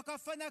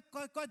 Wakafanya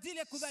kwa ajili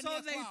ya So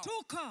kudhania they kwao.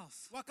 took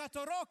off.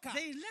 Wakatoroka.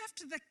 They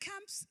left the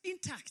camps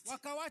intact.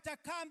 Wakawacha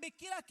kambi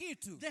kila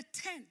kitu. The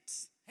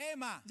tents,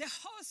 Hema, the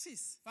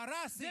horses, the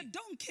farasi,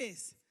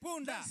 donkeys,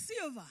 punda, the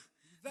silver,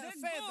 the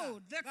fedha,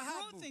 gold, the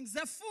dhahabu, clothing,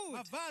 the food.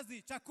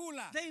 mavazi,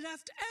 chakula. They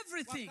left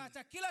everything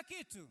Wakacha kila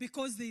kitu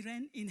because they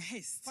ran in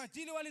haste. kwa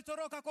ajili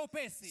walitoroka kwa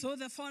upesi. So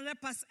the 4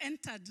 lepers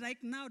entered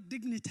like now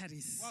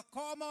dignitaries,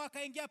 Wakoma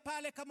wakaingia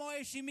pale kama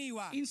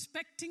waheshimiwa.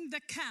 inspecting the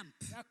camp.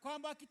 Ya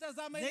kwamba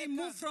wakitazama They ile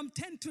moved kambi. from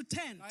tent to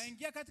tent.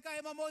 Waingia katika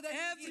hema moja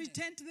Every nyingine.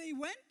 tent they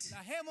went,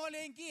 Na hema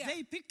waliingia.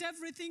 they picked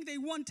everything they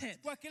wanted.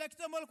 Kwa kila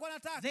kitu ambacho walikuwa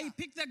wanataka. They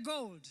picked the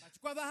gold.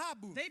 Wachukua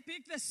dhahabu. They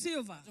picked the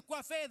silver.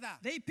 Wachukua fedha.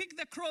 They picked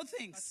the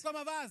clothing. Wachukua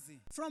mavazi.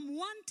 From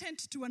one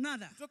tent to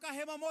another, Kutoka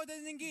hema moja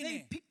they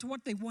nyingine. picked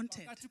what they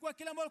wanted. Wachukua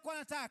kila ambacho walikuwa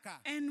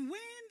wanataka. And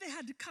when they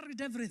had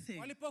carried everything,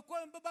 Walipokuwa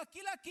wamebeba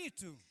kila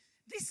kitu.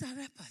 these are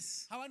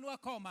lepers Hawa ni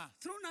wakoma.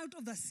 thrown out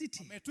of the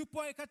city.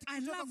 Wametupwa katika I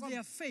kutoka love kwa-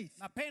 their faith.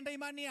 Napenda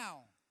imani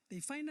yao.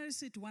 They finally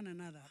say to one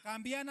another,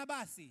 Kaambiana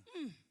basi.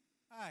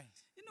 Hai.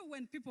 you know,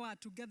 when people are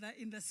together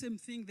in the same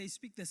thing, they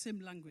speak the same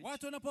language.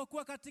 Watu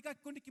wanapokuwa katika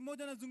kikundi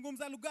kimoja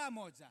wanazungumza lugha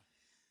moja.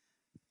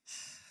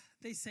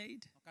 They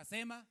said,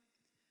 Wakasema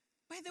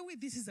by the way,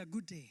 this is a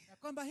good day. ya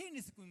kwamba hii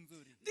ni siku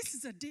nzuri. This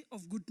is a day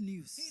of good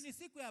news. Hii ni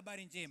siku ya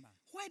habari njema.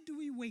 Why do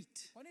we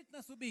wait? Kwa nini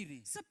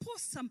tunasubiri?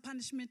 Suppose some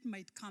punishment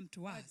might come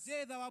to us.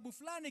 Je, thawabu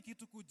fulani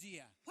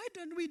kitukujia. Why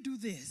don't we do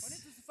Kwa nini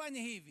this?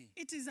 tusifanye hivi?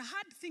 It is a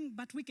hard thing,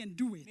 but we can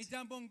do Ni it.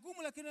 jambo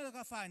ngumu lakini tunaweza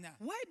kufanya.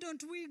 Why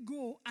don't we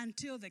go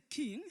until the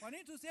king Kwa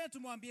nini tusiende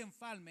tumwambie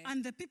mfalme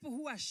and the people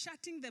who are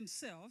shutting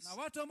themselves, na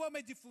watu ambao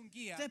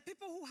wamejifungia, the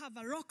people who have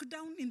a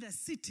lockdown in the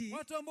city,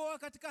 watu ambao wako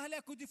katika hali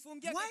ya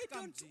kujifungia why katika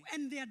don't, mji,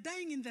 and they are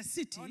dying in the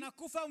city,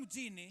 wanakufa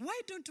mjini.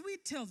 why don't we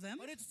tell them,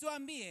 Kwa nini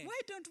tusiwaambie?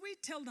 why don't we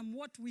tell them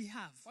what we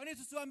have? Kwa nini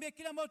tusiwaambie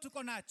kile ambacho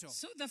tuko nacho?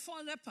 So the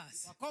 4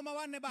 lepers, Wakoma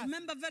wanne basi.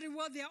 remember very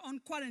well, they are on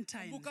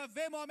quarantine. Kumbuka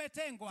vema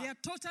wametengwa. They are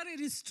totally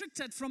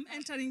restricted from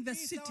entering the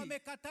Kisha city.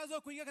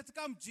 wamekatazwa kuingia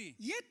katika mji.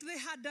 Yet they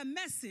had a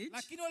message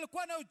Lakini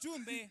walikuwa na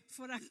ujumbe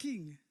for a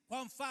king.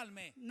 kwa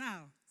mfalme.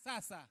 Now,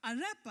 Sasa a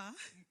leper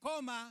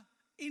mkoma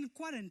in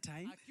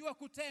quarantine akiwa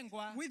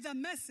kutengwa with a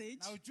message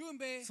na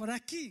ujumbe for a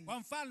king. kwa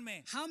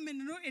mfalme. How many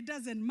know it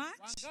doesn't match?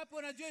 Wangapi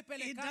wanajua It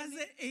ipelekani?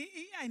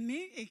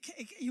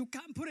 doesn't, you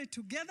can't put it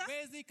together.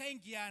 Wezi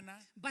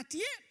kaingiana. But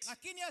yet,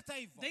 Lakini hata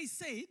hivyo they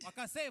said,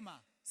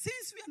 wakasema,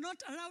 since we are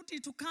not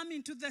allowed to come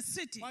into the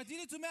city, kwa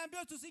ajili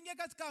tumeambiwa tusiingie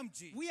katika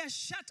mji, we are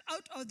shut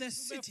out of the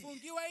city.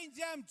 tumefungiwa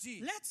nje ya mji,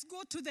 Let's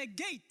go to the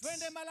gate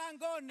twende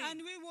malangoni.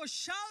 and we will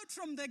shout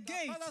from the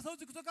gate, Paza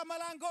sauti kutoka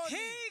malangoni.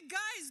 hey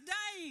guys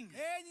dying,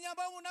 Nyinyi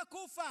ambao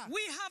mnakufa,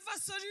 we have a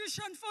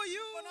solution for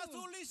kuna you.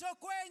 suluhisho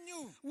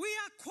kwenyu. We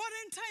are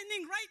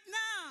quarantining right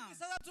now,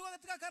 Sasa tuko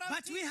katika but we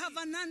karantini. have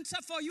an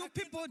answer for you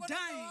Lakini people tuko na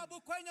dying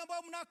jawabu kwenyu ambao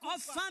of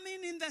mnakufa.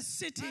 famine in the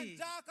city.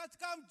 Njaa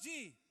katika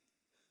mji.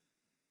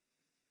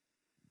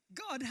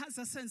 God has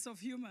a sense of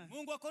humor.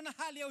 Mungu ako na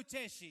hali ya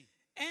ucheshi.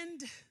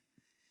 And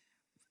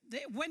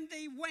when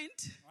they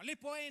went,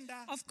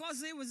 of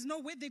course, there was no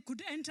way they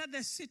could enter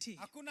the city.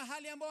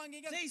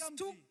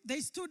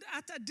 They stood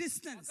at a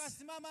distance.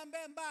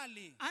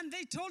 And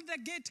they told the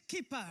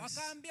gatekeepers,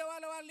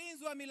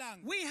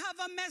 we have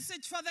a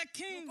message for the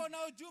king.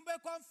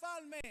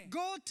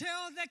 Go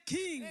tell the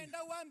king.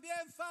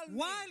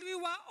 While we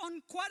were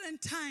on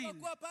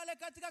quarantine,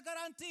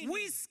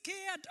 we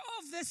scared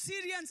off the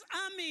Syrians'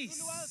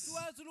 armies.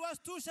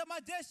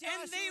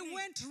 And they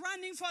went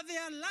running for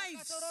their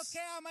lives.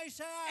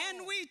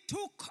 And we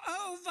took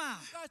over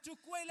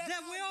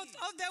the wealth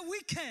of the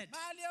wicked.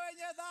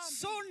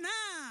 So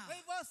now,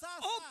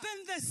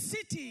 open the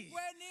city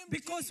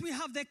because we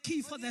have the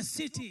key for the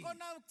city.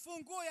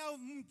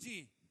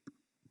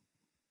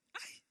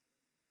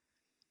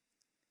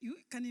 You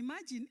can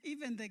imagine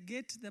even the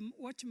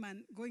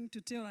watchman going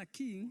to tell a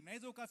king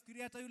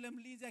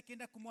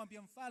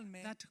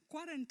that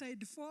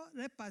quarantined 4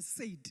 lepers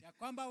said,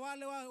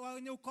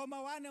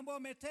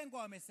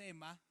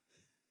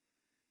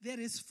 there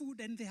is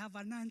food and they have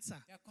an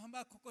answer.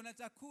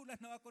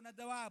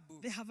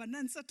 They have an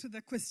answer to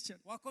the question.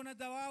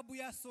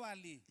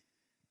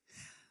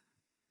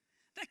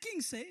 The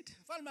king said,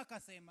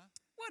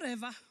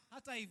 whatever.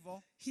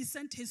 He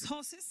sent his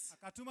horses,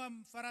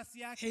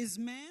 his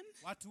men,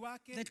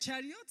 the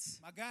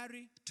chariots,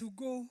 to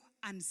go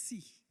and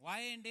see.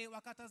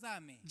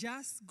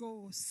 Just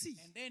go see.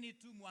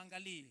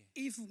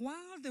 If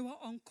while they were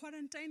on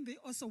quarantine, they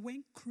also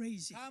went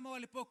crazy,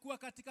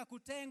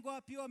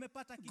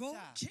 go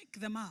check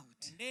them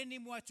out.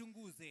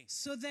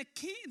 So the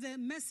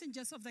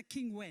messengers of the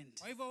king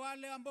went.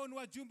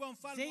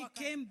 They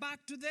came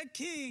back to the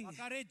king.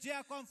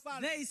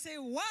 They say,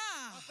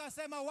 wow,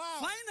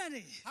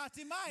 finally,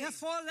 the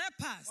 4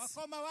 lepers,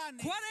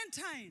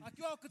 quarantine,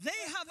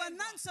 they have an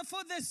answer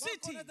for the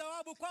city.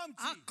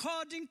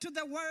 According to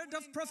the word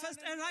of Prophet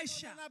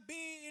Elisha,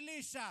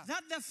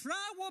 that the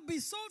flour will be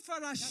sold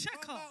for a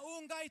shekel, at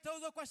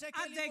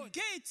the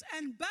gates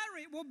and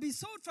barley will be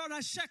sold for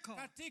a shekel.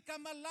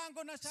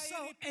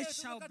 So it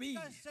shall be.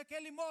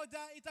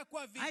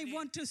 I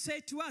want to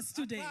say to us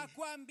today,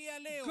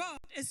 God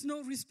is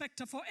no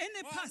respecter for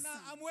any person.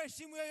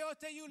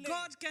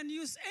 God can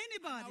use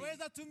anybody.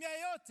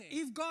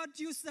 If God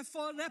used the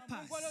 4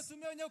 lepers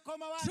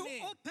to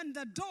open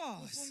the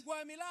doors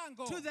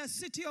to the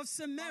city of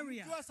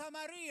Samaria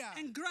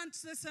and grant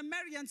the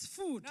Samaritans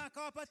food,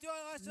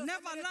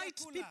 never write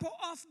people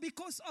off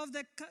because of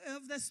the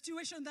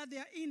situation that they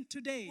are in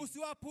today.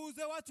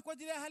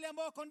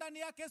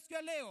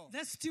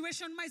 The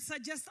situation might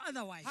suggest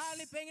otherwise. But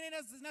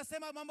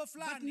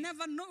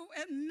never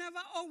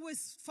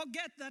always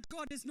forget that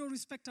God is no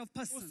respecter of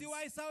persons. Maybe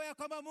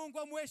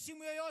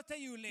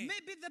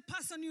the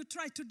person you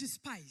try to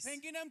despise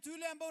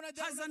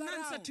has an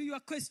answer to your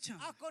question.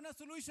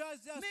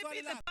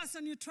 Maybe the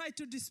person you try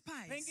to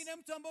despise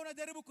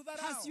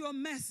has your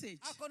message.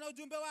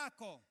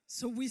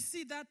 So we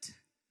see that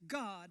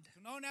God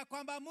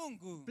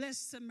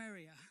blessed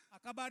Samaria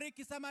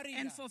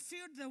and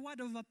fulfilled the word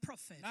of a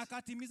prophet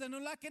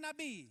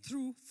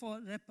through 4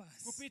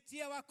 lepers.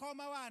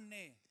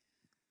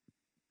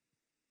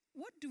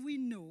 What do we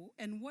know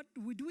and what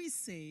would we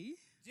say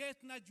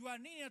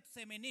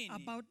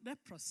about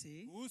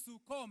leprosy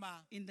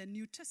in the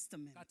New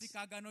Testament?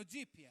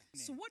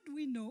 So what do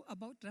we know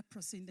about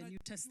leprosy in the New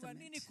Testament?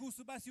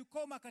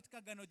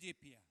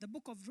 The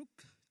book of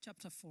Luke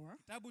chapter 4,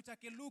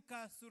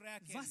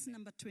 verse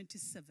number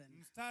 27.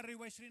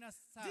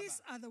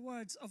 These are the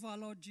words of our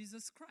Lord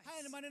Jesus Christ.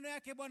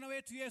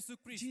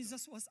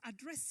 Jesus was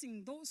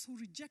addressing those who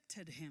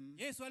rejected him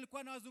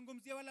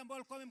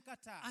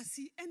as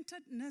he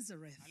entered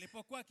Nazareth.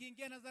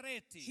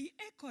 He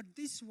echoed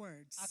these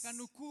words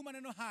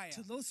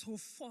to those who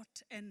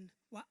fought and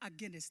were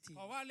against him.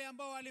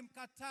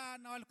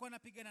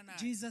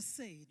 Jesus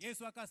said,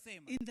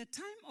 in the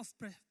time of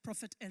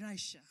Prophet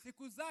Elisha,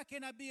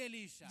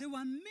 there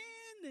were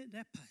many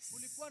lepers,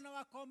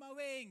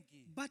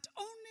 but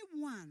only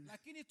one,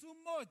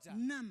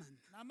 Naaman,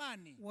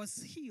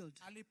 was healed.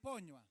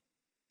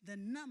 The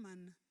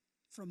Naaman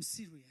from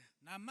Syria.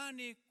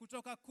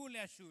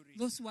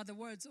 Those were the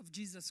words of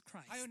Jesus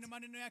Christ.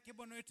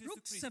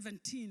 Luke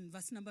 17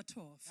 verse number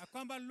 12.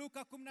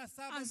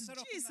 As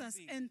Jesus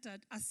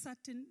entered a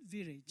certain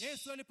village,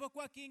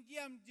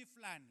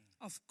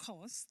 of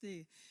course,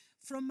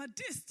 from a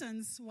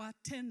distance were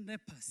 10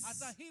 lepers.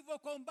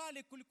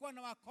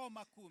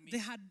 They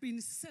had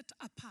been set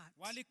apart.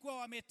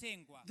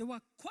 They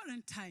were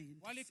quarantined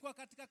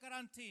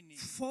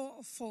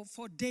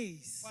for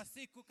days.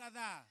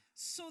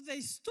 So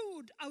they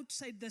stood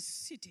outside the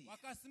city.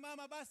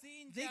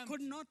 They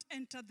could not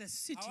enter the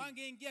city.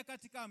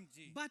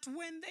 But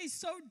when they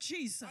saw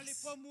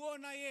Jesus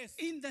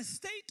in the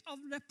state of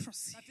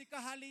leprosy,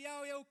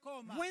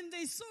 when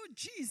they saw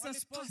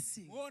Jesus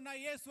passing,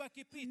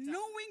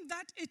 knowing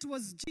that it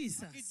was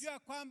Jesus,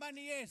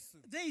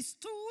 they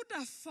stood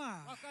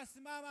afar,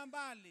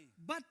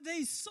 but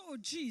they saw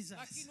Jesus.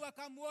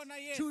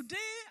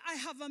 Today I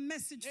have a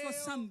message for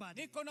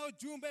somebody.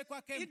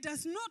 It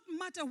does not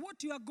matter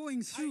what you are going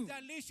going through.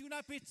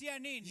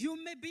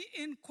 You may be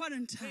in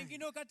quarantine.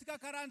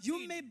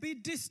 You may be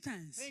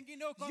distanced.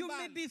 You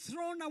may be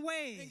thrown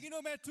away.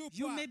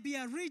 You may be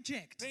a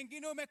reject.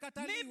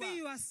 Maybe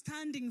you are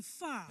standing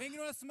far.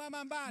 You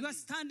are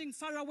standing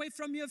far away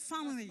from your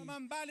family.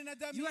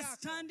 You are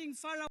standing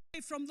far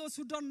away from those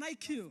who don't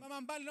like you.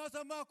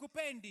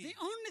 The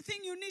only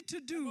thing you need to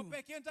do,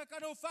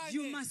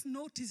 you must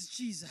notice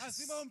Jesus.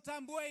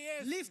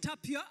 Lift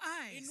up your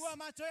eyes.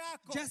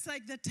 Just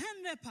like the 10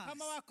 lepers.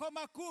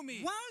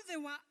 While they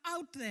were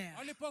out there,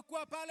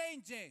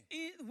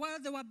 while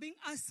they were being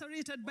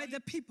isolated by the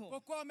people,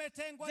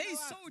 they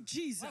saw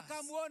Jesus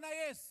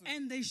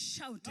and they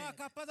shouted.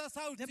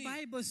 The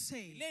Bible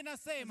says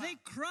they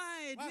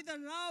cried with a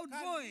loud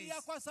voice,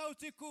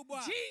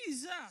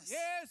 Jesus,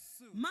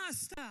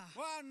 Master,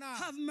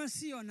 have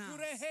mercy on us.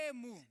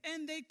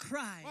 And they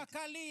cried.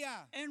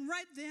 And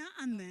right there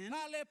and then,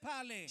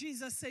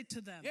 Jesus said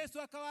to them,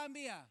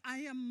 I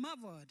am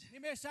marveled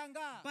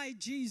by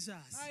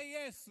Jesus.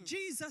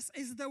 Jesus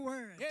is the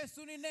Word.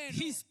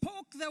 He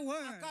spoke the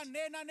Word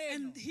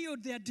and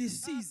healed their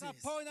diseases.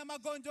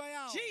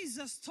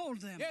 Jesus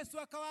told them,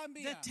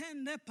 the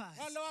 10 lepers,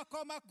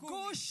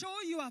 go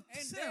show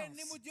yourselves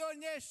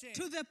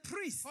to the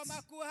priests.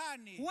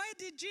 Why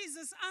did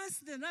Jesus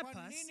ask the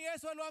lepers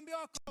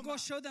to go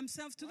show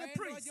themselves to the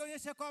priests?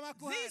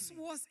 This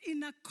was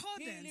in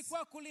accordance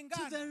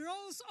to the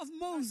laws of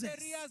Moses,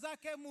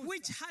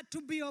 which had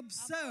to be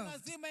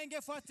observed.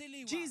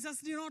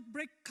 Jesus did not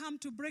come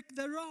to break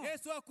the law.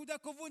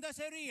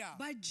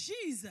 But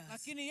Jesus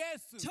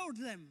told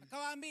them.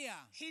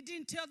 He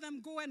didn't tell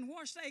them, go and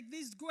wash like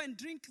this, go and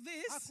drink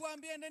this.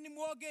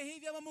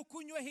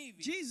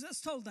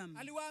 Jesus told them,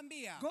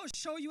 go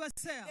show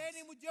yourselves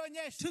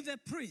to the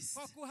priest.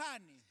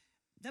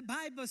 The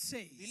Bible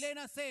says,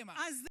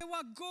 as they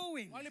were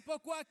going,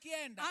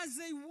 as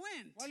they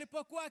went,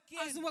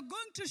 as they were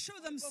going to show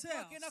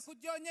themselves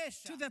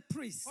to the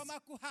priest,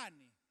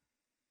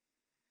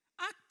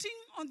 acting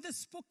on the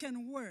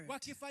spoken word,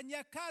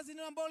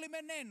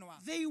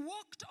 they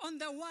walked on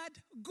the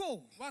word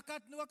go.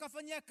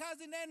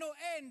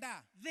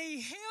 They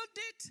held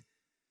it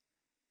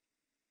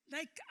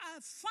like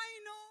a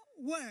final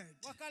word.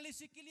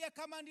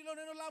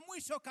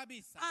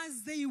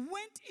 As they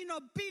went in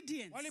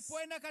obedience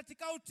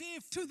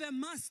to the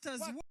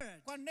Master's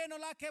word,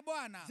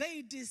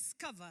 they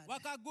discovered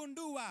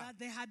that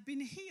they had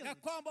been healed.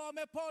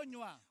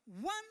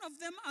 One of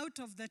them out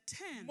of the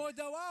 10,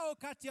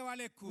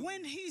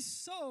 when he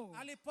saw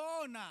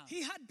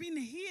he had been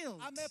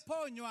healed,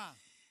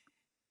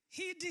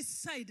 he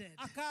decided,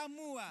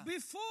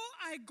 before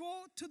I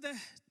go to the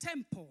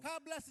temple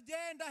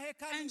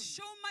and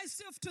show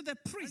myself to the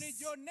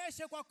priest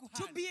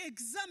to be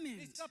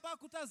examined,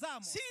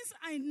 since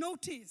I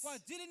notice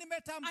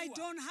I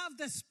don't have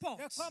the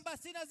spots,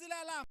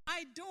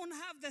 I don't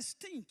have the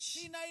stench,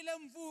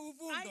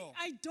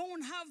 I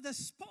don't have the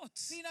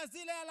spots,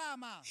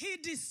 he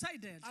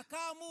decided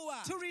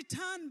to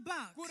return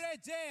back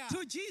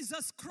to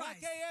Jesus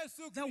Christ,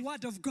 the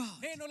Word of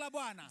God.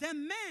 The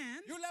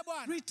man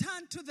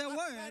returned to the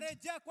Word,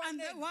 and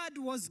the Word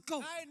was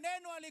God.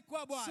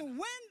 So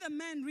when the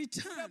man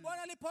returned,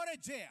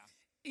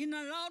 in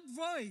a loud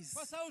voice,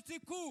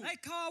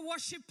 like our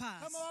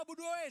worshippers,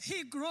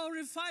 he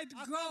glorified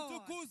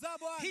God.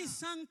 He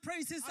sang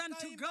praises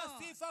unto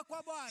God.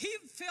 He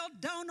fell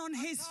down on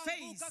his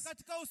face.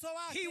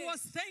 He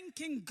was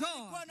thanking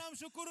God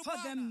for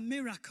the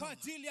miracle.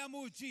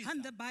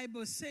 And the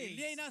Bible says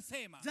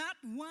that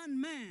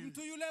one man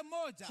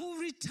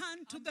who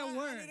returned to the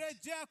Word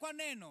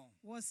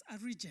was a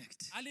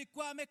reject.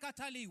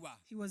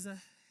 He was a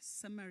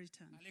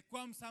Samaritan.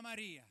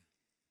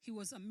 He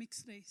was a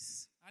mixed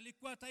race.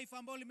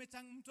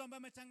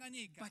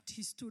 But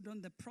he stood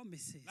on the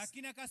promises.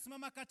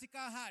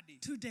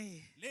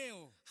 Today,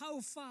 how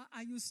far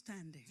are you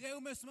standing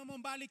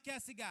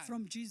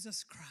from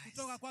Jesus Christ?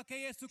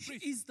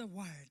 He is the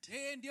Word.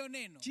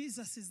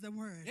 Jesus is the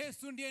Word.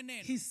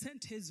 He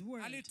sent His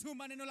Word,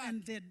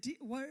 and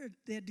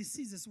their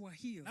diseases were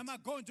healed. And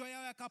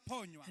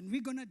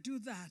we're going to do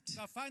that.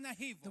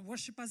 The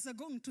worshipers are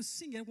going to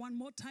sing it one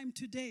more time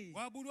today,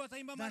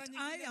 that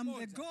I am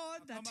the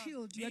God that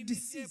healed your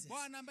diseases.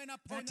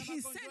 That He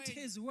sent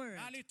His Word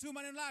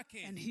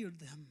and healed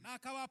them.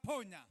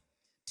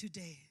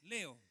 Today,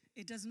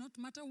 it does not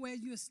matter where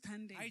you are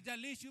standing.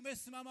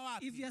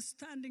 If you are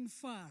standing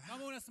far,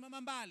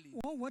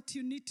 or what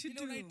you need to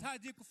do,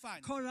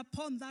 call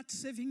upon that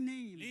saving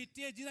name.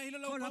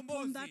 Call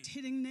upon that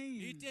healing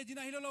name.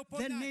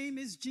 The name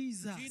is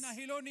Jesus.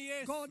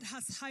 God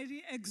has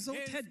highly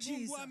exalted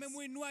Jesus,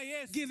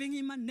 giving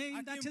Him a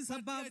name that is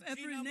above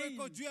every name.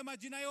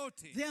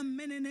 There are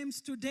many names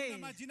today.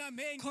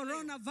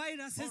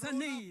 Coronavirus is a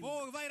name,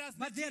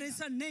 but there is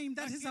a name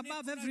that is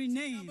above every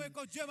name,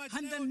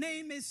 and the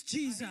name is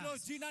Jesus.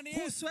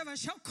 Whosoever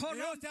shall call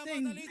on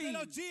the name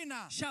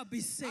shall be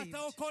saved.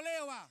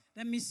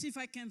 Let me see if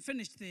I can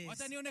finish this.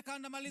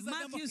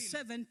 Matthew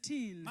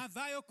 17.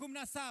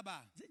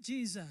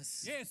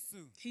 Jesus,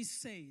 He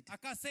said,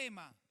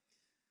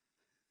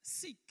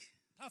 Seek,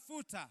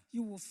 tafuta,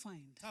 you will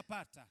find.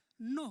 tapata.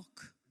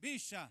 Knock,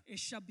 Bisha, it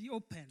shall be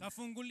opened.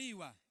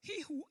 tafunguliwa.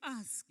 He who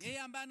asks, Yeye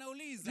ambaye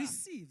anauliza,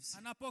 receives.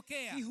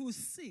 anapokea. He who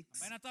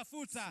seeks, Ambaye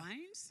anatafuta,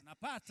 finds.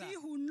 anapata. He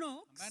who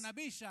knocks, Ambaye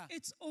anabisha,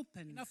 it's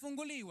open.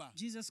 inafunguliwa.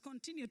 Jesus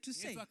continued to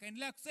say, Yesu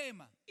akaendelea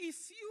kusema,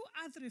 if you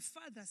earthly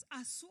fathers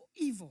are so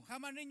evil,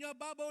 kama ninyi wa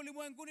baba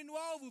ulimwenguni ni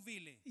waovu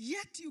vile,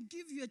 yet you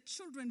give your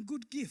children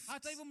good gifts,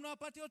 hata hivyo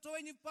mnawapatia watoto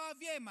wenu vipawa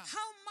vyema,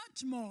 how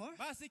much more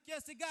basi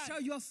kiasi shall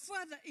gani your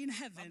Father in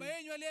heaven Baba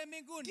yenu aliye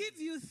mbinguni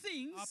give you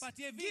things,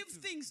 awapatie give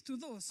vitu, things to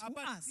those who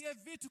ask. apatie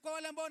vitu kwa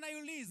wale ambao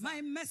wanaiuliza.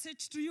 My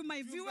message to you,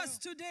 my viewers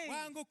today,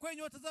 wangu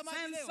kwenye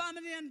watazamaji leo,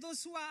 family and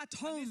those who are at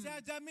home,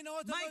 jamii na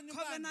wote my ambao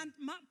nyumbani, covenant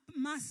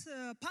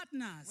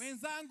partners,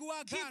 wenzangu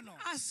wa keep agano,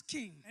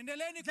 asking.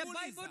 endeleeni The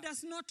kuuliza. Bible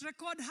does not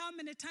record how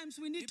many times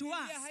we need to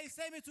Biblia ask.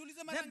 haisemi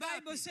tuulize mara The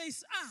Bible ngapi.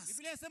 says ask.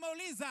 Biblia inasema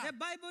uliza. The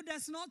Bible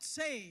does not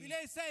say Biblia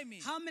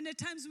haisemi how many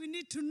times we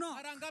need to knock.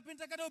 mara ngapi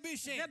nitakata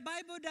ubishe. The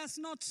Bible does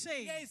not say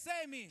Biblia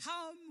haisemi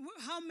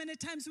how many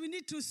times we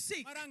need to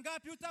seek. mara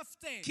ngapi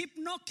utafute. Keep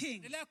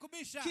knocking. Endelea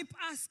kubisha. Keep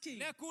asking.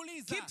 Endelea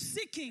kuuliza. Keep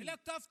seeking Endelea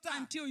kutafuta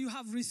until you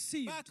have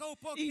received. mpaka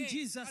upokee. In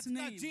Jesus' Katika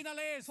name. jina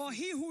la Yesu. For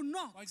he who Kwa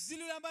knocks,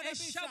 ajili yule ambaye it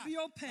anabisha, shall be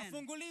opened.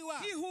 afunguliwa.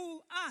 He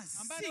who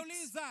asks, Ambaye seeks,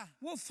 anauliza,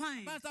 will find.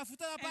 ambaye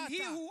anatafuta And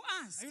he anapata. who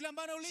asks Na yule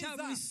ambaye shall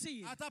anauliza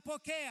receive.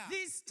 atapokea.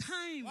 These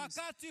times,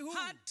 Wakati huu,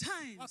 hard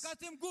times,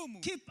 wakati mgumu,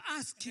 keep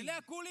asking,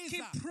 endelea kuuliza,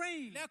 keep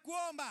praying, endelea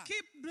kuomba,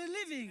 keep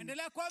believing,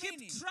 endelea keep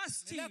kuamini,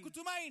 trusting, endelea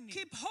kutumaini,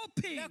 keep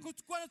hoping. endelea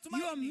kuchukua na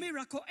tumaini. Your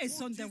miracle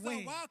is on the Muujiza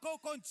way. wako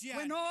uko njiani.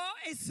 When all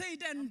is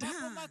said and done,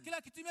 Ambapo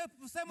kila kitu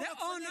imesemwa the na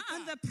honor kufanyika,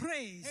 and the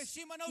praise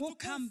heshima na will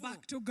come utukufu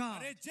back to God.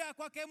 arejea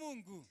kwake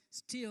Mungu.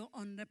 Still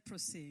on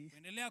leprosy.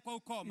 Kuendelea kwa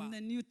ukoma. In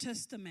the New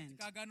Testament,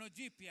 Katika Agano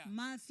Jipya,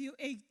 Matthew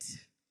 8,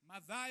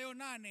 Mathayo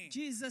 8,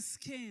 Jesus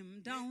came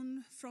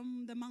down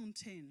from the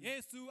mountain.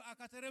 Yesu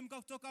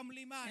akateremka kutoka And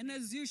mlimani.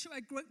 as usual,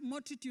 a great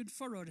multitude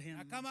followed him.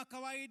 Na kama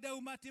kawaida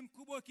umati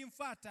mkubwa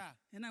ukimfuata.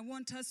 And I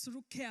want us to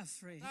look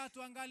carefully Sasa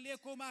tuangalie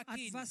kwa at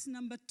makini. verse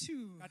number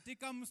 2.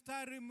 Katika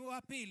mstari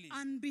wa pili.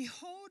 And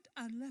behold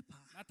a leper.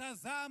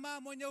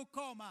 Natazama mwenye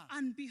ukoma.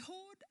 And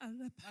behold a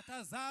leper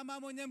Natazama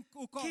mwenye came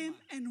ukoma.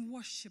 and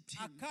worshipped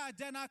him.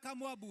 Akaja na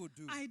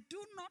akamwabudu. I do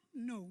not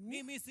know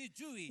Mimi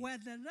sijui where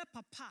the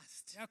leper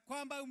passed, ya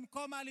kwamba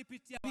mkoma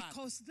alipitia wapi.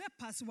 because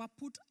lepers were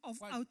put off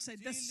Kwa outside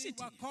the ajili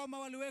city. wakoma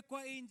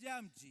waliwekwa nje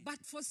ya mji.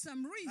 But for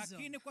some reason,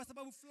 Lakini kwa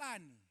sababu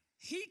fulani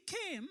he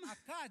came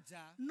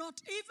akaja,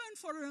 not even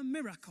for a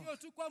miracle. sio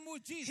tu kwa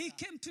muujiza. He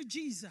came to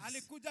Jesus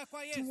Alikuja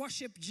kwa to Yesu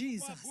worship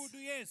Jesus. kuabudu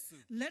Yesu.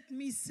 Let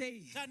me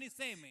say, Cha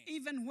niseme,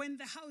 even when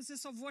the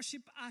houses of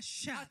worship are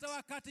shut, hata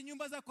wakati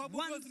nyumba za kuabudu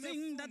one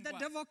thing that the zimefungwa,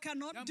 devil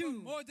cannot jambo do,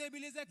 moja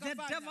ibilisi the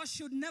akafanya. devil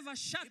should never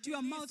shut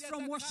your mouth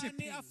from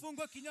worshiping.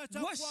 Afungwe kinywa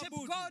cha Worship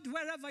kuabudu. God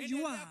wherever you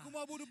Endelea are.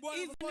 kumwabudu Bwana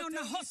Even popote on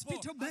a ulipo,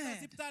 hospital hata bed,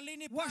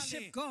 hospitalini pale.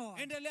 worship God.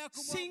 Endelea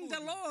Sing the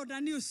kumwabudu. Lord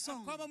a new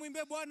song. Kwamba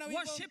mwimbe Bwana wimbo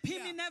Worship him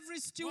mpya. in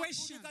every situation.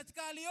 Mwabudu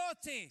katika hali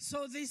yote.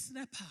 So this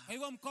leper, Kwa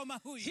hivyo mkoma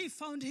huyu he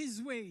found his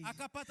way.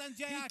 akapata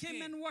njia He came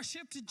yake. and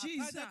worshipped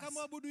Jesus, Akaja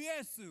akamwabudu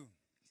Yesu.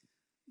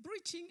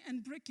 breaching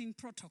and breaking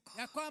protocol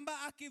Ya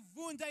kwamba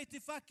akivunja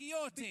itifaki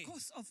yote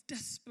because of kwa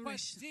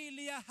desperation.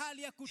 ajili ya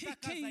hali ya kutaka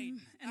came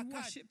zaidi. and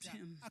worshipped Akaja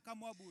him.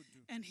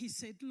 akamwabudu. And he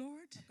said,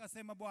 Lord,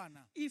 Akasema,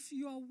 Bwana, if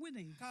you are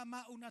willing,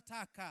 kama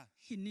unataka.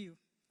 he knew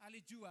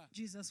Alijua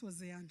Jesus was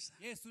the answer.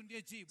 Yesu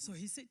ndiye jibu. So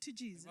he said to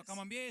Jesus,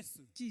 Akamwambia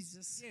Yesu,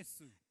 Jesus,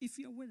 Yesu, if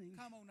you're willing,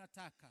 kama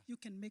unataka, you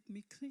can make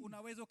me clean.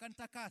 unaweza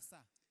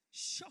ukanitakasa.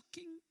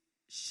 Shocking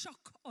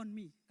shock on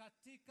me.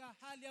 Katika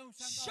hali ya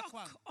mshangao Shock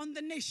kwangu. on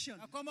the nation.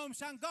 Na kwamba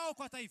mshangao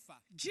kwa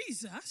taifa.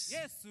 Jesus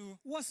Yesu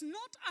was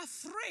not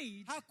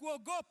afraid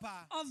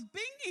hakuogopa of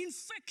being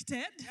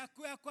infected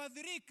ya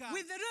kuadhirika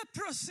with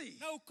leprosy.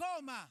 na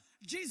ukoma.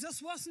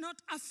 Jesus was not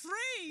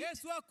afraid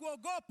Yesu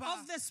hakuogopa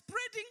of the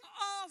spreading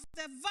of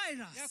the ya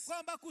virus.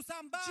 kwamba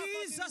kusambaa kwa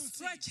Jesus virusi.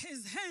 stretched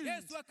his hand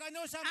Yesu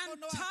akanyosha and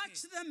mkono wake.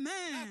 touched the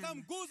man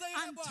Akamguza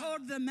yule and bwana.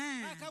 told the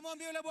man,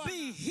 Akamwambia yule bwana,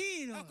 be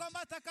healed. ya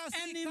kwamba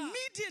atakasika. And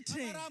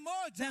immediately Na mara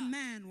moja, the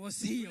man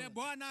was yule healed.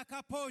 bwana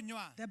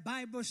akaponywa. The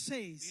Bible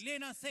says Biblia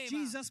inasema,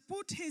 Jesus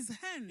put his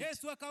hand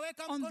Yesu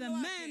akaweka on the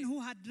mkono man wake who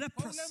had kwa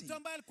ule leprosy. mtu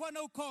ambaye alikuwa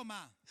na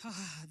ukoma.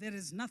 There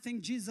is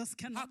nothing Jesus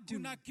cannot do.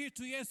 Hakuna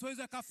kitu Yesu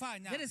hawezi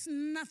akafanya. There is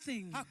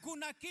nothing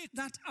Hakuna kitu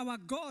that our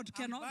God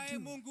cannot ambaye do.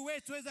 Mungu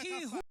wetu hawezi He who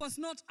akafanya. was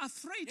not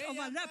afraid of Yeye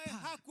a ambaye leper,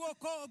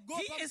 hakuogopa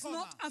he is mkoma.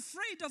 not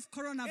afraid of Yeye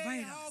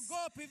coronavirus.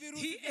 haogopi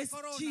virusi He vya is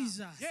corona.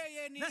 Jesus.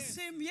 Yeye ni The Yesu.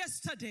 same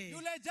yesterday,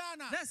 Yule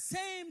jana, the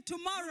same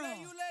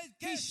tomorrow, yule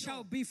he kesho.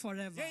 shall be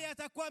forever. yeye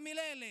atakuwa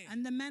milele.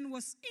 And the man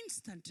was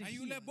instantly Na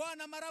yule healed.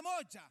 bwana mara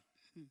moja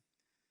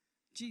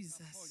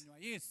Jesus akaponywa.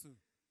 Yesu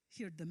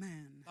healed the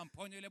man.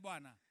 akamponya yule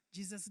bwana.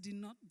 Jesus did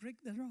not break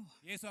the law.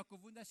 Yesu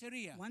hakuvunja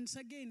sheria. Once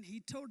again, he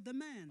told the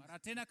man Mara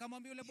tena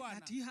akamwambia yule bwana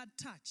that he had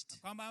touched.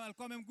 kwamba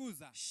alikuwa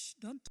amemguza. Shh,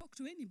 don't talk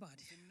to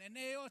anybody.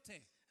 Simnenee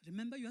yote.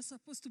 Remember, you are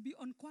supposed to be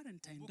on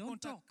quarantine. Don't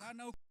talk.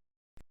 Kana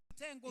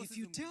If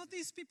you tell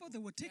these people, they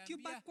will take you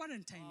back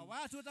quarantine.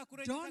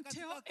 Don't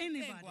tell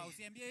anybody.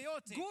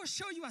 Go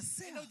show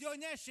yourself.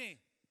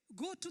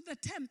 Go to the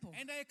temple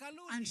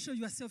and show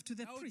yourself to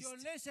the priest.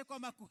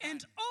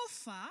 And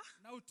offer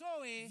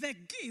the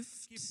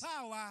gift.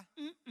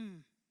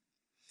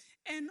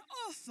 And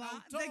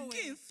offer the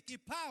gift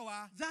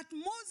that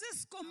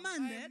Moses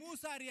commanded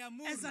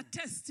as a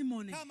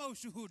testimony.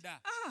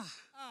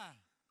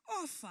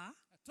 Offer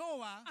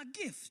a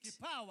gift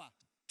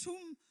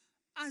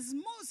as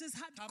Moses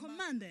had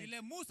commanded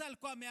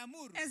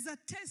as a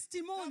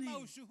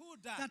testimony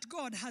that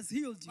God has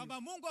healed you.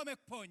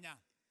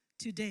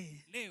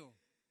 Today,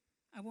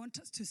 I want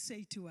us to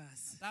say to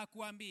us,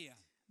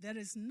 there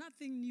is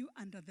nothing new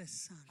under the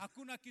sun.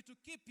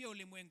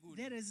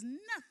 There is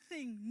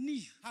nothing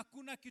new.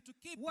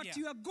 What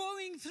you are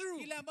going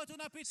through,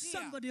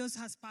 somebody else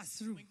has passed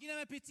through.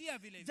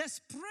 The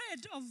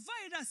spread of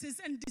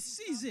viruses and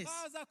diseases, they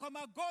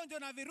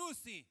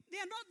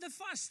are not the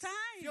first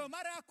time,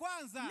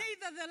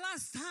 neither the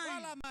last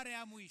time.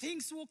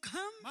 Things will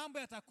come and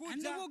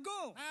they will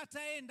go.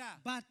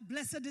 But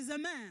blessed is a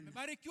man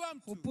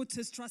who puts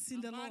his trust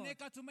in the Lord.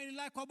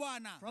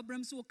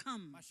 Problems will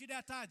come.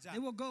 They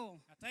will go.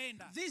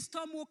 This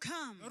storm will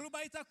come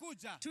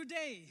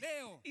today.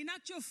 In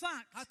actual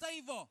fact,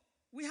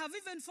 we have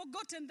even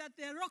forgotten that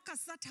there are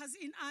locusts that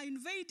are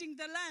invading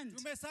the land.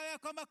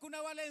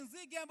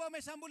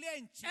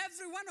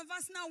 Every one of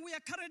us now, we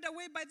are carried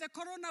away by the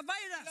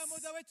coronavirus.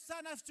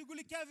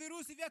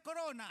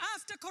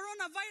 After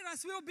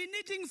coronavirus, we will be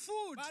needing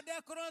food. What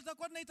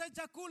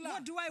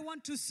do I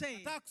want to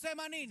say?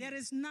 There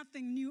is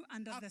nothing new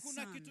under the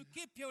sun.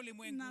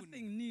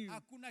 Nothing new.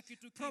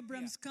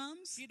 Problems come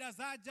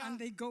and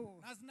they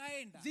go.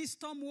 This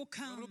storm will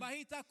come.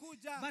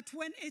 But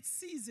when it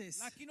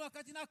ceases,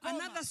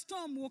 another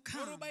storm will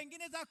come.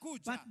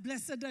 But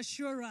blessed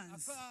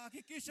assurance,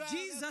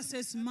 Jesus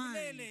is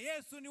mine.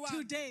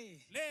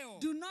 Today,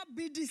 do not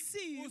be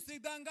deceived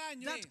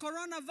that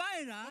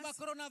coronavirus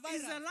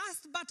is the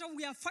last battle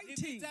we are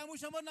fighting.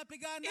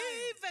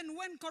 Even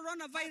when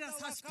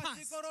coronavirus has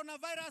passed,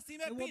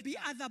 there will be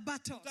other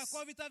battles.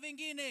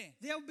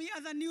 There will be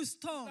other new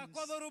storms.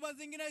 But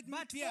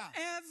for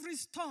every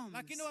storm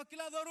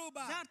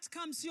that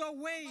comes your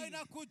way,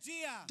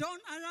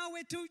 don't allow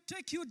it to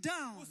take you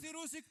down. So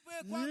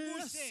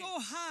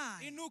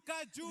high,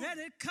 let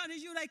it carry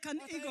you like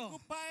an eagle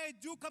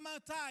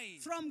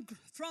from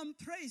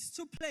place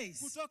to place.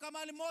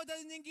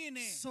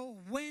 So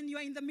when you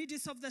are in the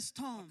midst of the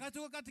storm,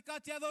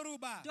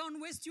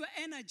 don't waste your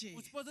energy.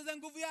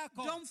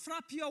 Don't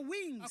flap your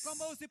wings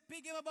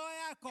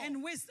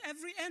and waste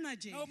every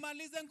energy.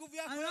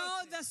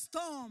 Allow the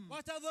storm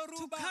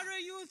to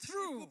carry you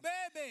through,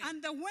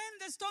 and when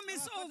the storm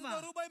is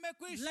over,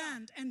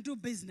 land and do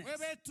business.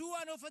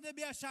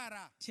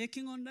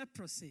 Checking on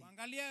leprosy.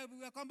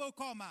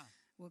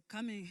 We're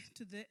coming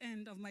to the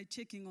end of my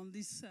checking on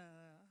this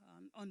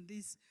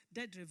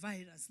deadly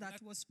virus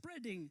that was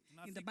spreading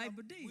in the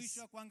Bible days,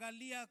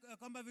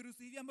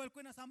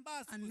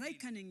 and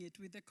likening it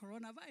with the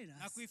coronavirus.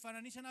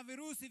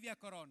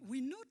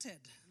 We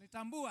noted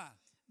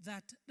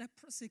that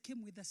leprosy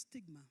came with a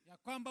stigma.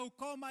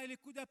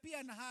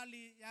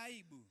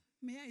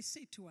 May I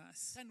say to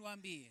us,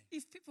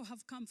 if people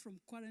have come from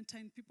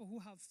quarantine, people who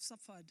have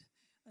suffered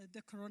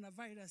the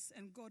coronavirus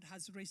and God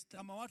has raised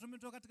them,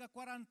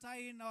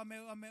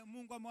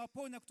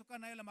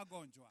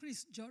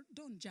 please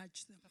don't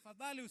judge them.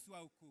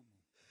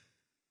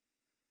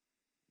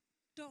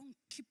 Don't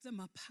keep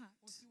them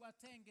apart.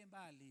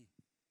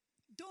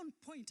 Don't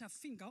point a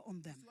finger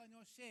on them,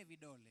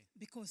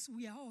 because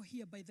we are all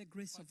here by the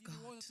grace of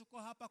God.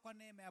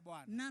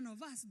 None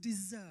of us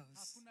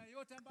deserves.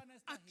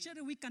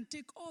 Actually, we can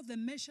take all the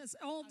measures,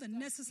 all the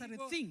necessary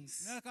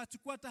things.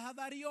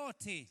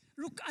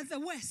 Look at the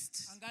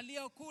West.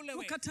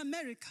 Look at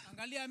America.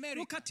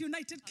 Look at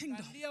United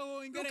Kingdom.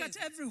 Look at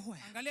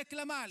everywhere.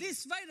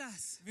 This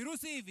virus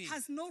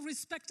has no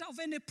respect of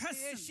any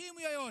person.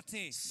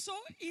 So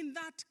in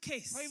that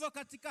case,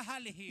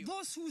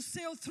 those who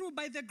sail through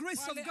by the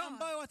grace of God,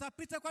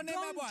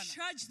 don't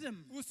judge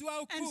them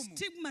and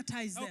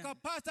stigmatize them.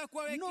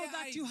 Know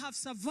that you have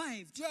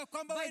survived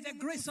by the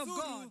grace of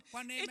God.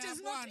 It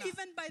is not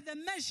even by the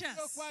measures.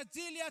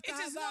 It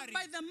is not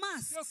by the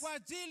masks.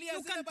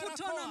 You can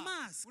put on a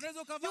mask.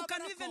 You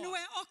can even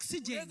wear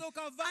oxygen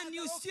and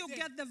you still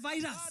get the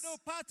virus.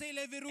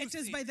 It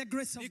is by the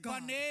grace of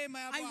God.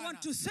 I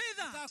want to say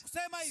that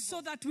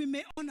so that we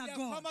may honor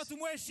God.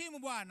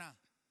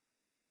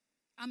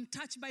 I'm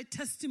touched by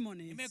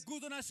testimonies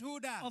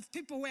of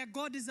people where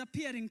God is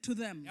appearing to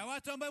them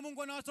and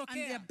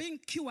they are being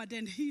cured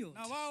and healed.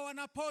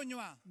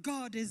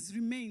 God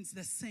remains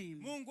the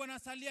same.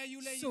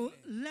 So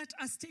let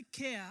us take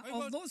care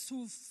of those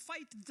who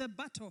fight the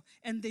battle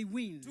and they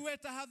win.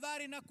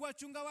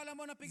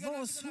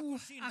 Those who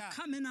are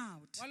coming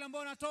out,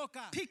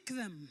 pick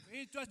them,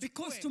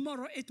 because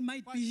tomorrow it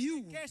might be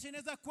you.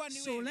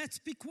 So let's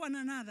pick one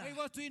another.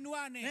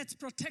 Let's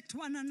protect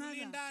one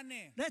another.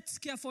 Let's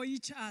care for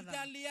each other.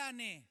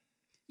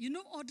 You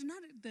know,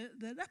 ordinary,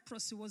 the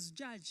leprosy was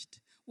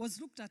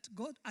looked at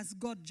God as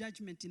God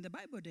judgment in the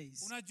Bible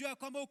days. Unajua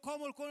kwamba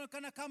ukoma ulikuwa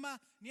unaonekana kama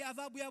ni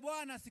adhabu ya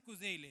Bwana siku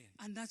zile.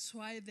 And that's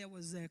why there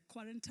was a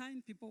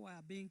quarantine. People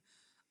were being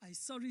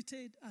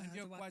isolated.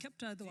 They were kept.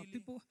 There were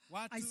people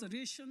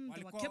isolation.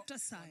 They were kept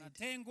aside.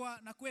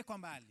 Wanatengwa na kuwekwa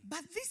mbali.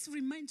 But this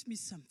reminds me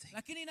something.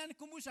 Lakini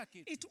inanikumbusha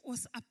kitu. It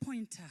was a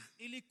pointer.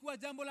 Ilikuwa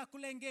jambo la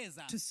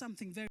kulengeza. To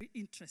something very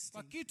interesting.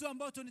 Kwa kitu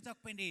ambacho ni cha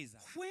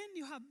kupendeza. When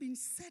you have been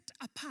set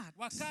apart.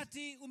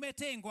 Wakati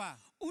umetengwa.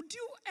 Would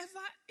you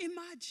ever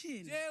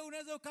imagine? Je,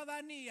 unaweza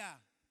ukadhania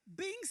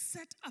being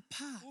set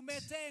apart?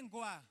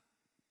 Umetengwa.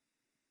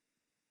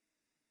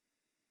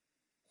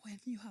 When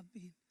you have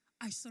been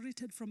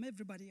isolated from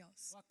everybody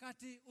else.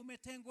 Wakati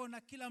umetengwa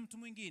na kila mtu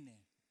mwingine.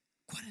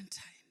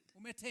 Quarantined.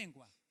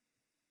 Umetengwa.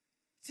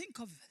 Think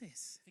of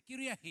this.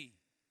 Fikiria hii.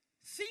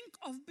 Think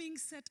of being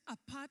set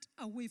apart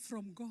away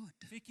from God.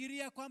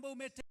 Fikiria kwamba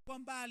umetengwa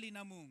mbali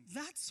na Mungu.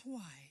 That's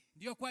why.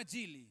 Ndio kwa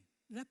ajili.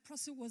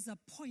 Leprosy was a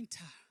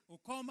pointer.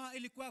 Ukoma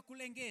ilikuwa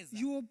kulengeza.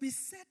 You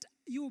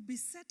will be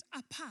set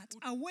apart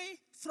away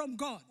from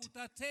God.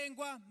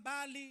 Utatengwa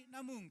mbali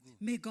na Mungu.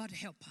 May God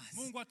help us.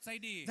 Mungu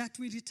atusaidie. That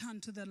we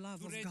return to the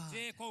love of God.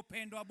 Turejee kwa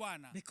upendo wa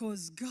Bwana.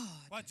 Because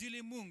God kwa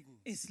ajili Mungu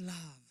is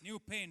love. Ni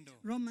upendo.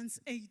 Romans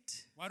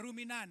 8.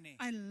 Warumi 8.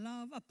 I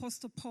love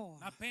Apostle Paul.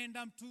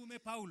 Napenda mtume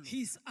Paulo.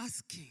 He's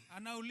asking.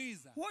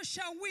 Anauliza. What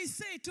shall we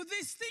say to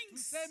these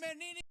things? Tuseme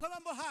nini kwa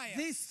mambo haya?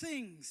 These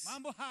things.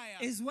 Mambo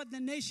haya. Is what the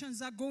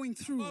nations are going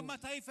through.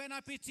 Mataifa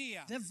yanapitia.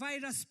 The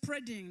virus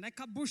spreading like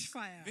a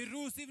bushfire.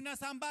 Virusi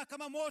vinasambaa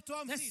kama moto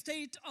wa msitu. The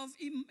state of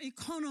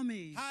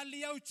economy.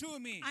 Hali ya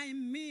uchumi. I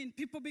mean,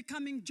 people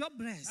becoming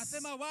jobless.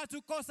 Nasema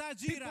watu kosa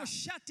ajira. People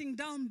shutting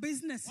down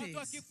businesses. Watu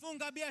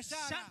wakifunga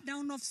biashara.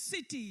 Shutdown of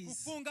cities.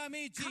 Kufunga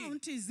miji.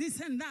 Counties,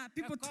 this and that.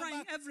 People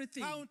trying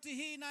everything. County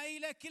hii na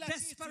ile kila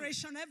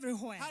desperation kitu.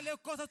 Everywhere. Hali ya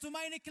kukosa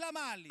tumaini kila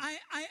mahali.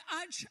 I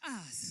urge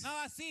us. Na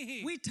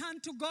wasihi. We turn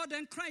to God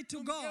and cry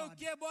to God.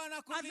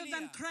 Other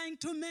than crying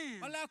to men.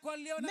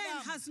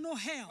 Man has no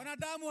help.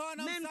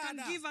 Men can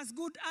give us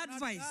good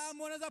advice.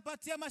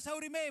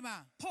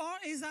 Paul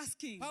is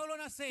asking,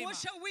 what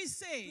shall we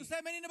say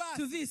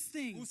to these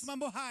things?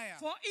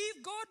 For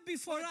if God be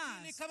for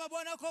us,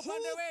 who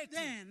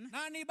then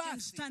can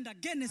stand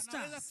against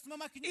us?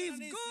 If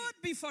God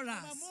be for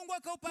us,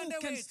 who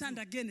can stand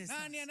against us?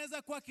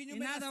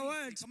 In other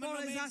words, Paul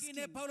is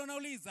asking,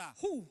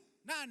 who?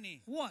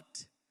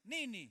 What?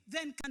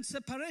 Then can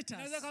separate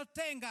us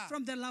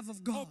from the love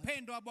of God?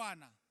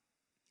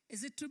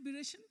 Is it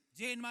tribulation?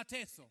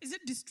 Is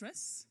it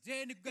distress?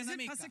 Is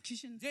it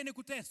persecution?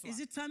 Is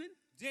it famine?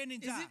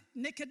 Is it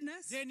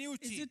nakedness?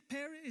 Is it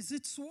peril? Is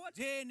it sword?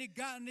 In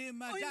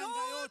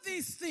all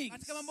these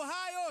things, in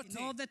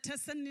all the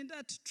tests and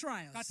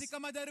trials,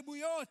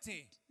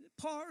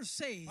 Paul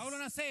says,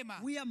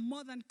 we are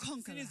more than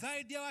conquerors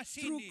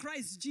through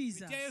Christ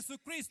Jesus,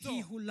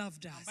 He who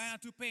loved us.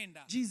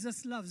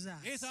 Jesus loves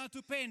us. This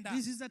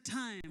is a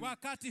time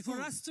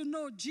for us to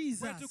know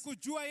Jesus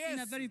in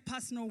a very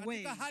personal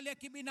way.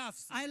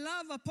 I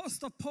love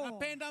Apostle Paul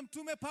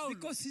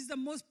because he's the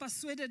most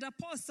persuaded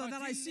apostle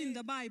that I see in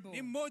the Bible.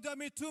 He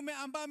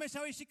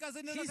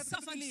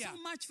suffered so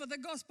much for the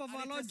gospel of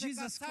our Lord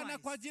Jesus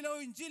Christ.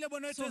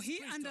 So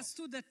he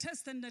understood the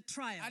test and the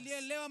trials.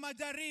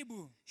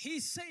 He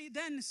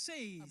then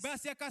says,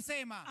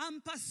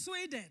 I'm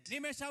persuaded.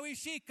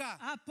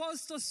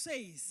 Apostle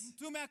says,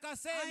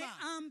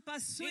 I am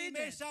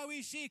persuaded.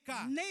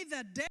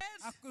 Neither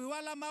death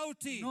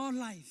nor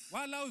life,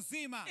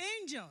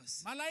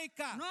 angels,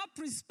 nor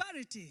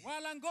prosperity,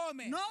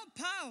 no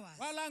power,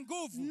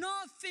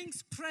 no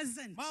things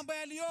present,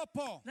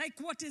 like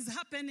what is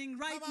happening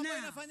right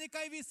now.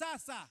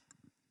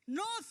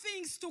 No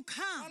things to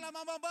come,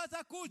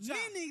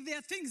 meaning there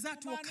are things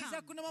that will come.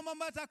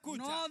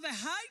 Nor the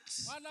height,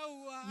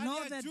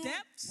 nor the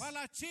depth,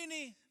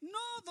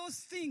 nor those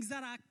things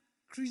that are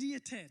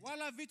created.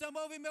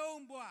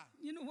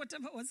 You know,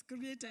 whatever was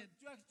created,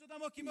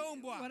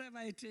 whatever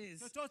it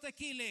is.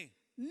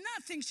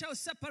 Nothing shall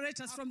separate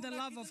us from the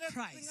love of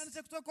Christ.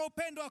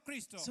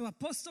 So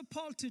Apostle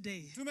Paul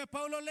today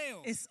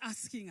is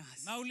asking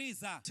us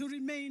to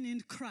remain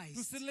in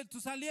Christ.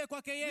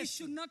 We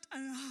should not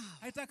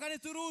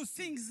allow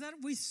things that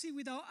we see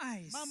with our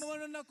eyes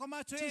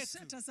to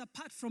set us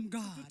apart from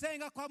God.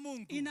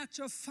 In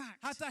actual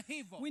fact,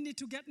 we need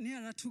to get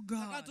nearer to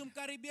God.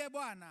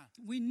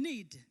 We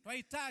need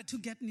to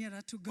get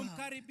nearer to God.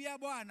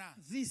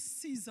 These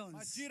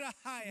seasons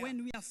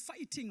when we are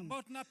fighting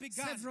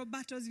several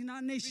battles in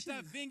our nation,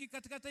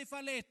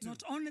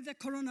 not only the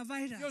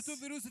coronavirus,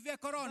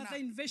 but the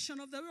invasion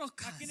of the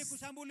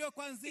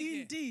locusts.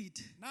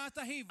 Indeed,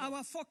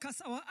 our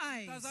focus, our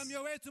eyes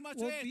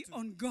will be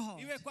on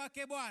God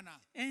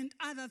and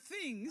other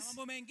things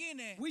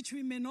which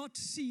we may not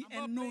see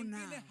and know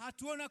now.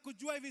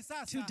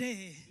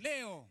 Today,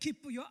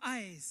 keep your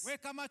eyes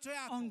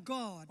on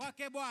God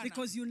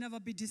because you'll never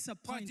be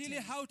disappointed.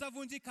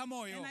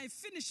 And I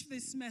finish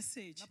this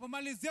message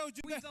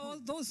with all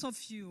those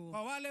of you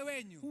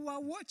who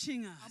are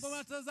watching us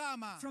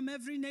from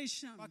every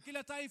nation,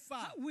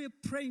 we're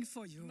praying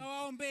for you.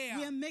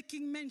 We are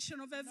making mention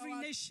of every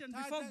nation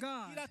before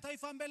God.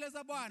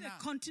 The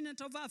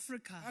continent of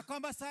Africa,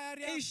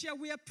 Asia,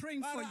 we are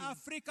praying for you.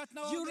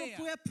 Europe,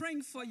 we are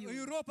praying for you.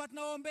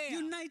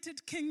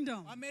 United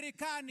Kingdom,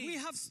 we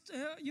have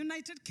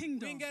United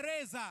Kingdom.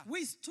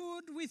 We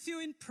stood with you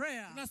in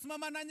prayer,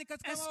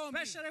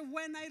 especially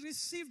when I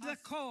received the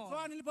call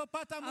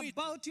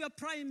about your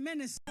Prime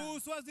Minister.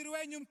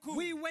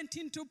 We went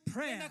into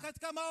prayer.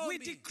 We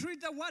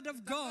decreed the word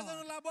of God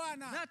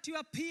that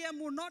your PM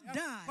will not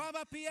die,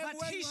 but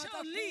he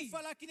shall live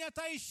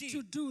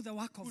to do the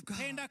work of God.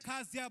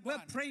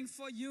 We're praying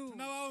for you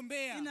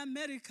in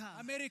America,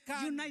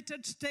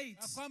 United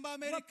States.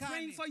 We're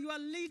praying for your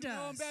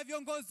leaders,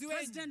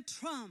 President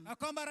Trump.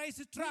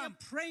 We are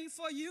praying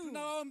for you.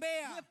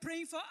 We're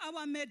praying for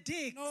our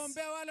medics,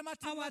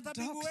 our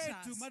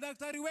doctors.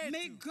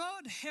 May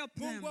God help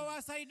them.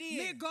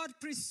 May God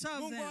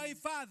preserve them.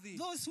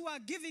 Those who are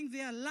giving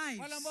their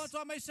lives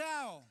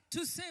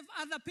to save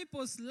other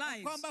people's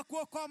lives,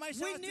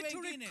 we need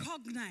to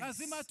recognize,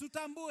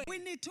 we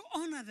need to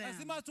honor them.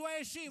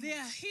 They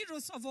are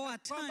heroes of our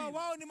time,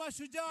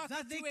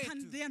 that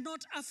they are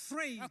not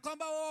afraid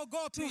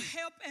to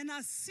help and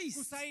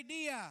assist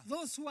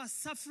those who are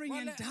suffering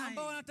and dying.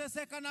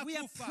 We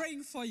are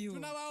praying for you.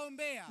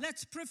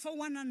 Let's pray for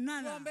one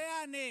another.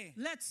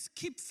 Let's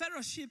keep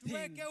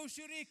fellowshipping.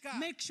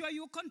 Make sure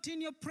you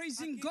continue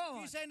praising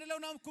God.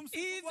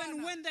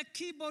 Even when the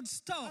keyboard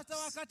stops,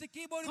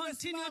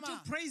 continue to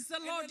praise the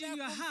Lord in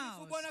your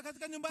house.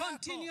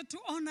 Continue to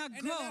honor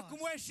God.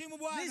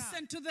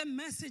 Listen to the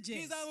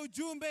messages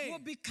will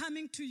be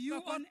coming to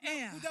you on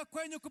air.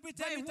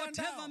 By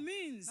whatever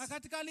means,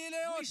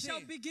 we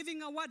shall be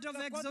giving a word of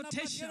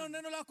exhortation.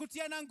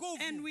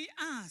 And we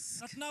ask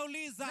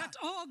that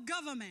all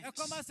governments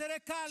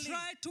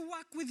try to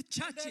work with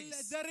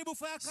churches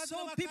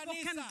so people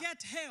can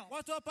get help.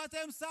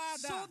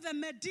 So the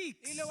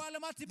medics,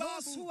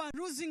 those who are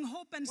losing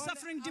hope and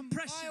suffering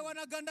depression,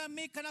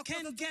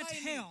 can get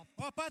help.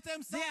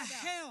 Their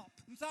help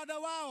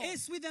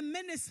is with the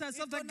ministers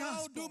of the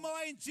gospel.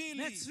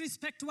 Let's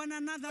respect one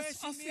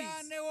another's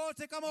office.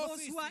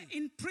 Those who are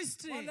in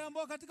priesthood,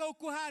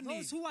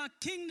 those who are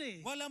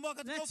kingly,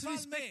 let's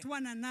respect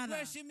one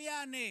another.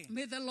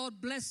 May the Lord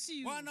bless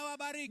you.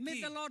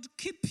 May the Lord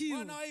keep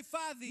you.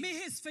 May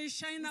his face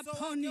shine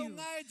upon you.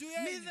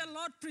 May the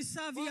Lord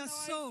preserve your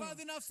soul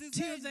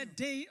till the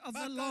day of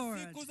the Lord.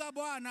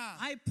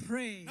 I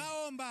pray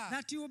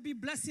that you will be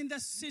blessed in the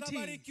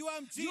city.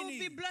 You will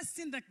be blessed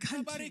in the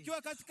country.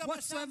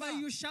 Whatsoever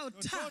you shall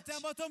touch,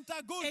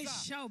 it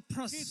shall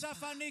prosper.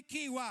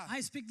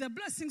 I speak the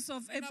blessings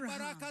of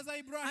Abraham,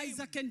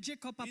 Isaac, and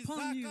Jacob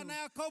upon you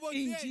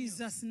in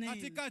Jesus'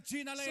 name.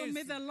 So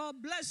may the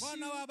Lord bless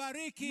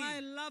you. My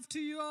love to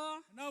you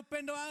all.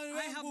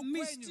 I have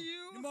missed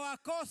you, but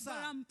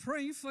I'm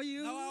praying for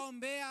you.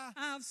 I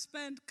have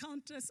spent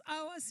countless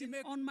hours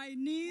on my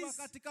knees.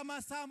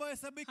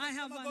 I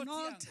have an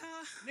altar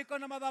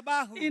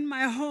in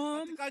my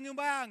home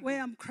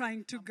where I'm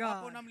crying to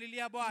God.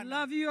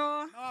 Love you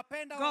all.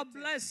 God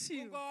bless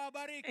you.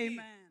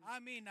 Amen.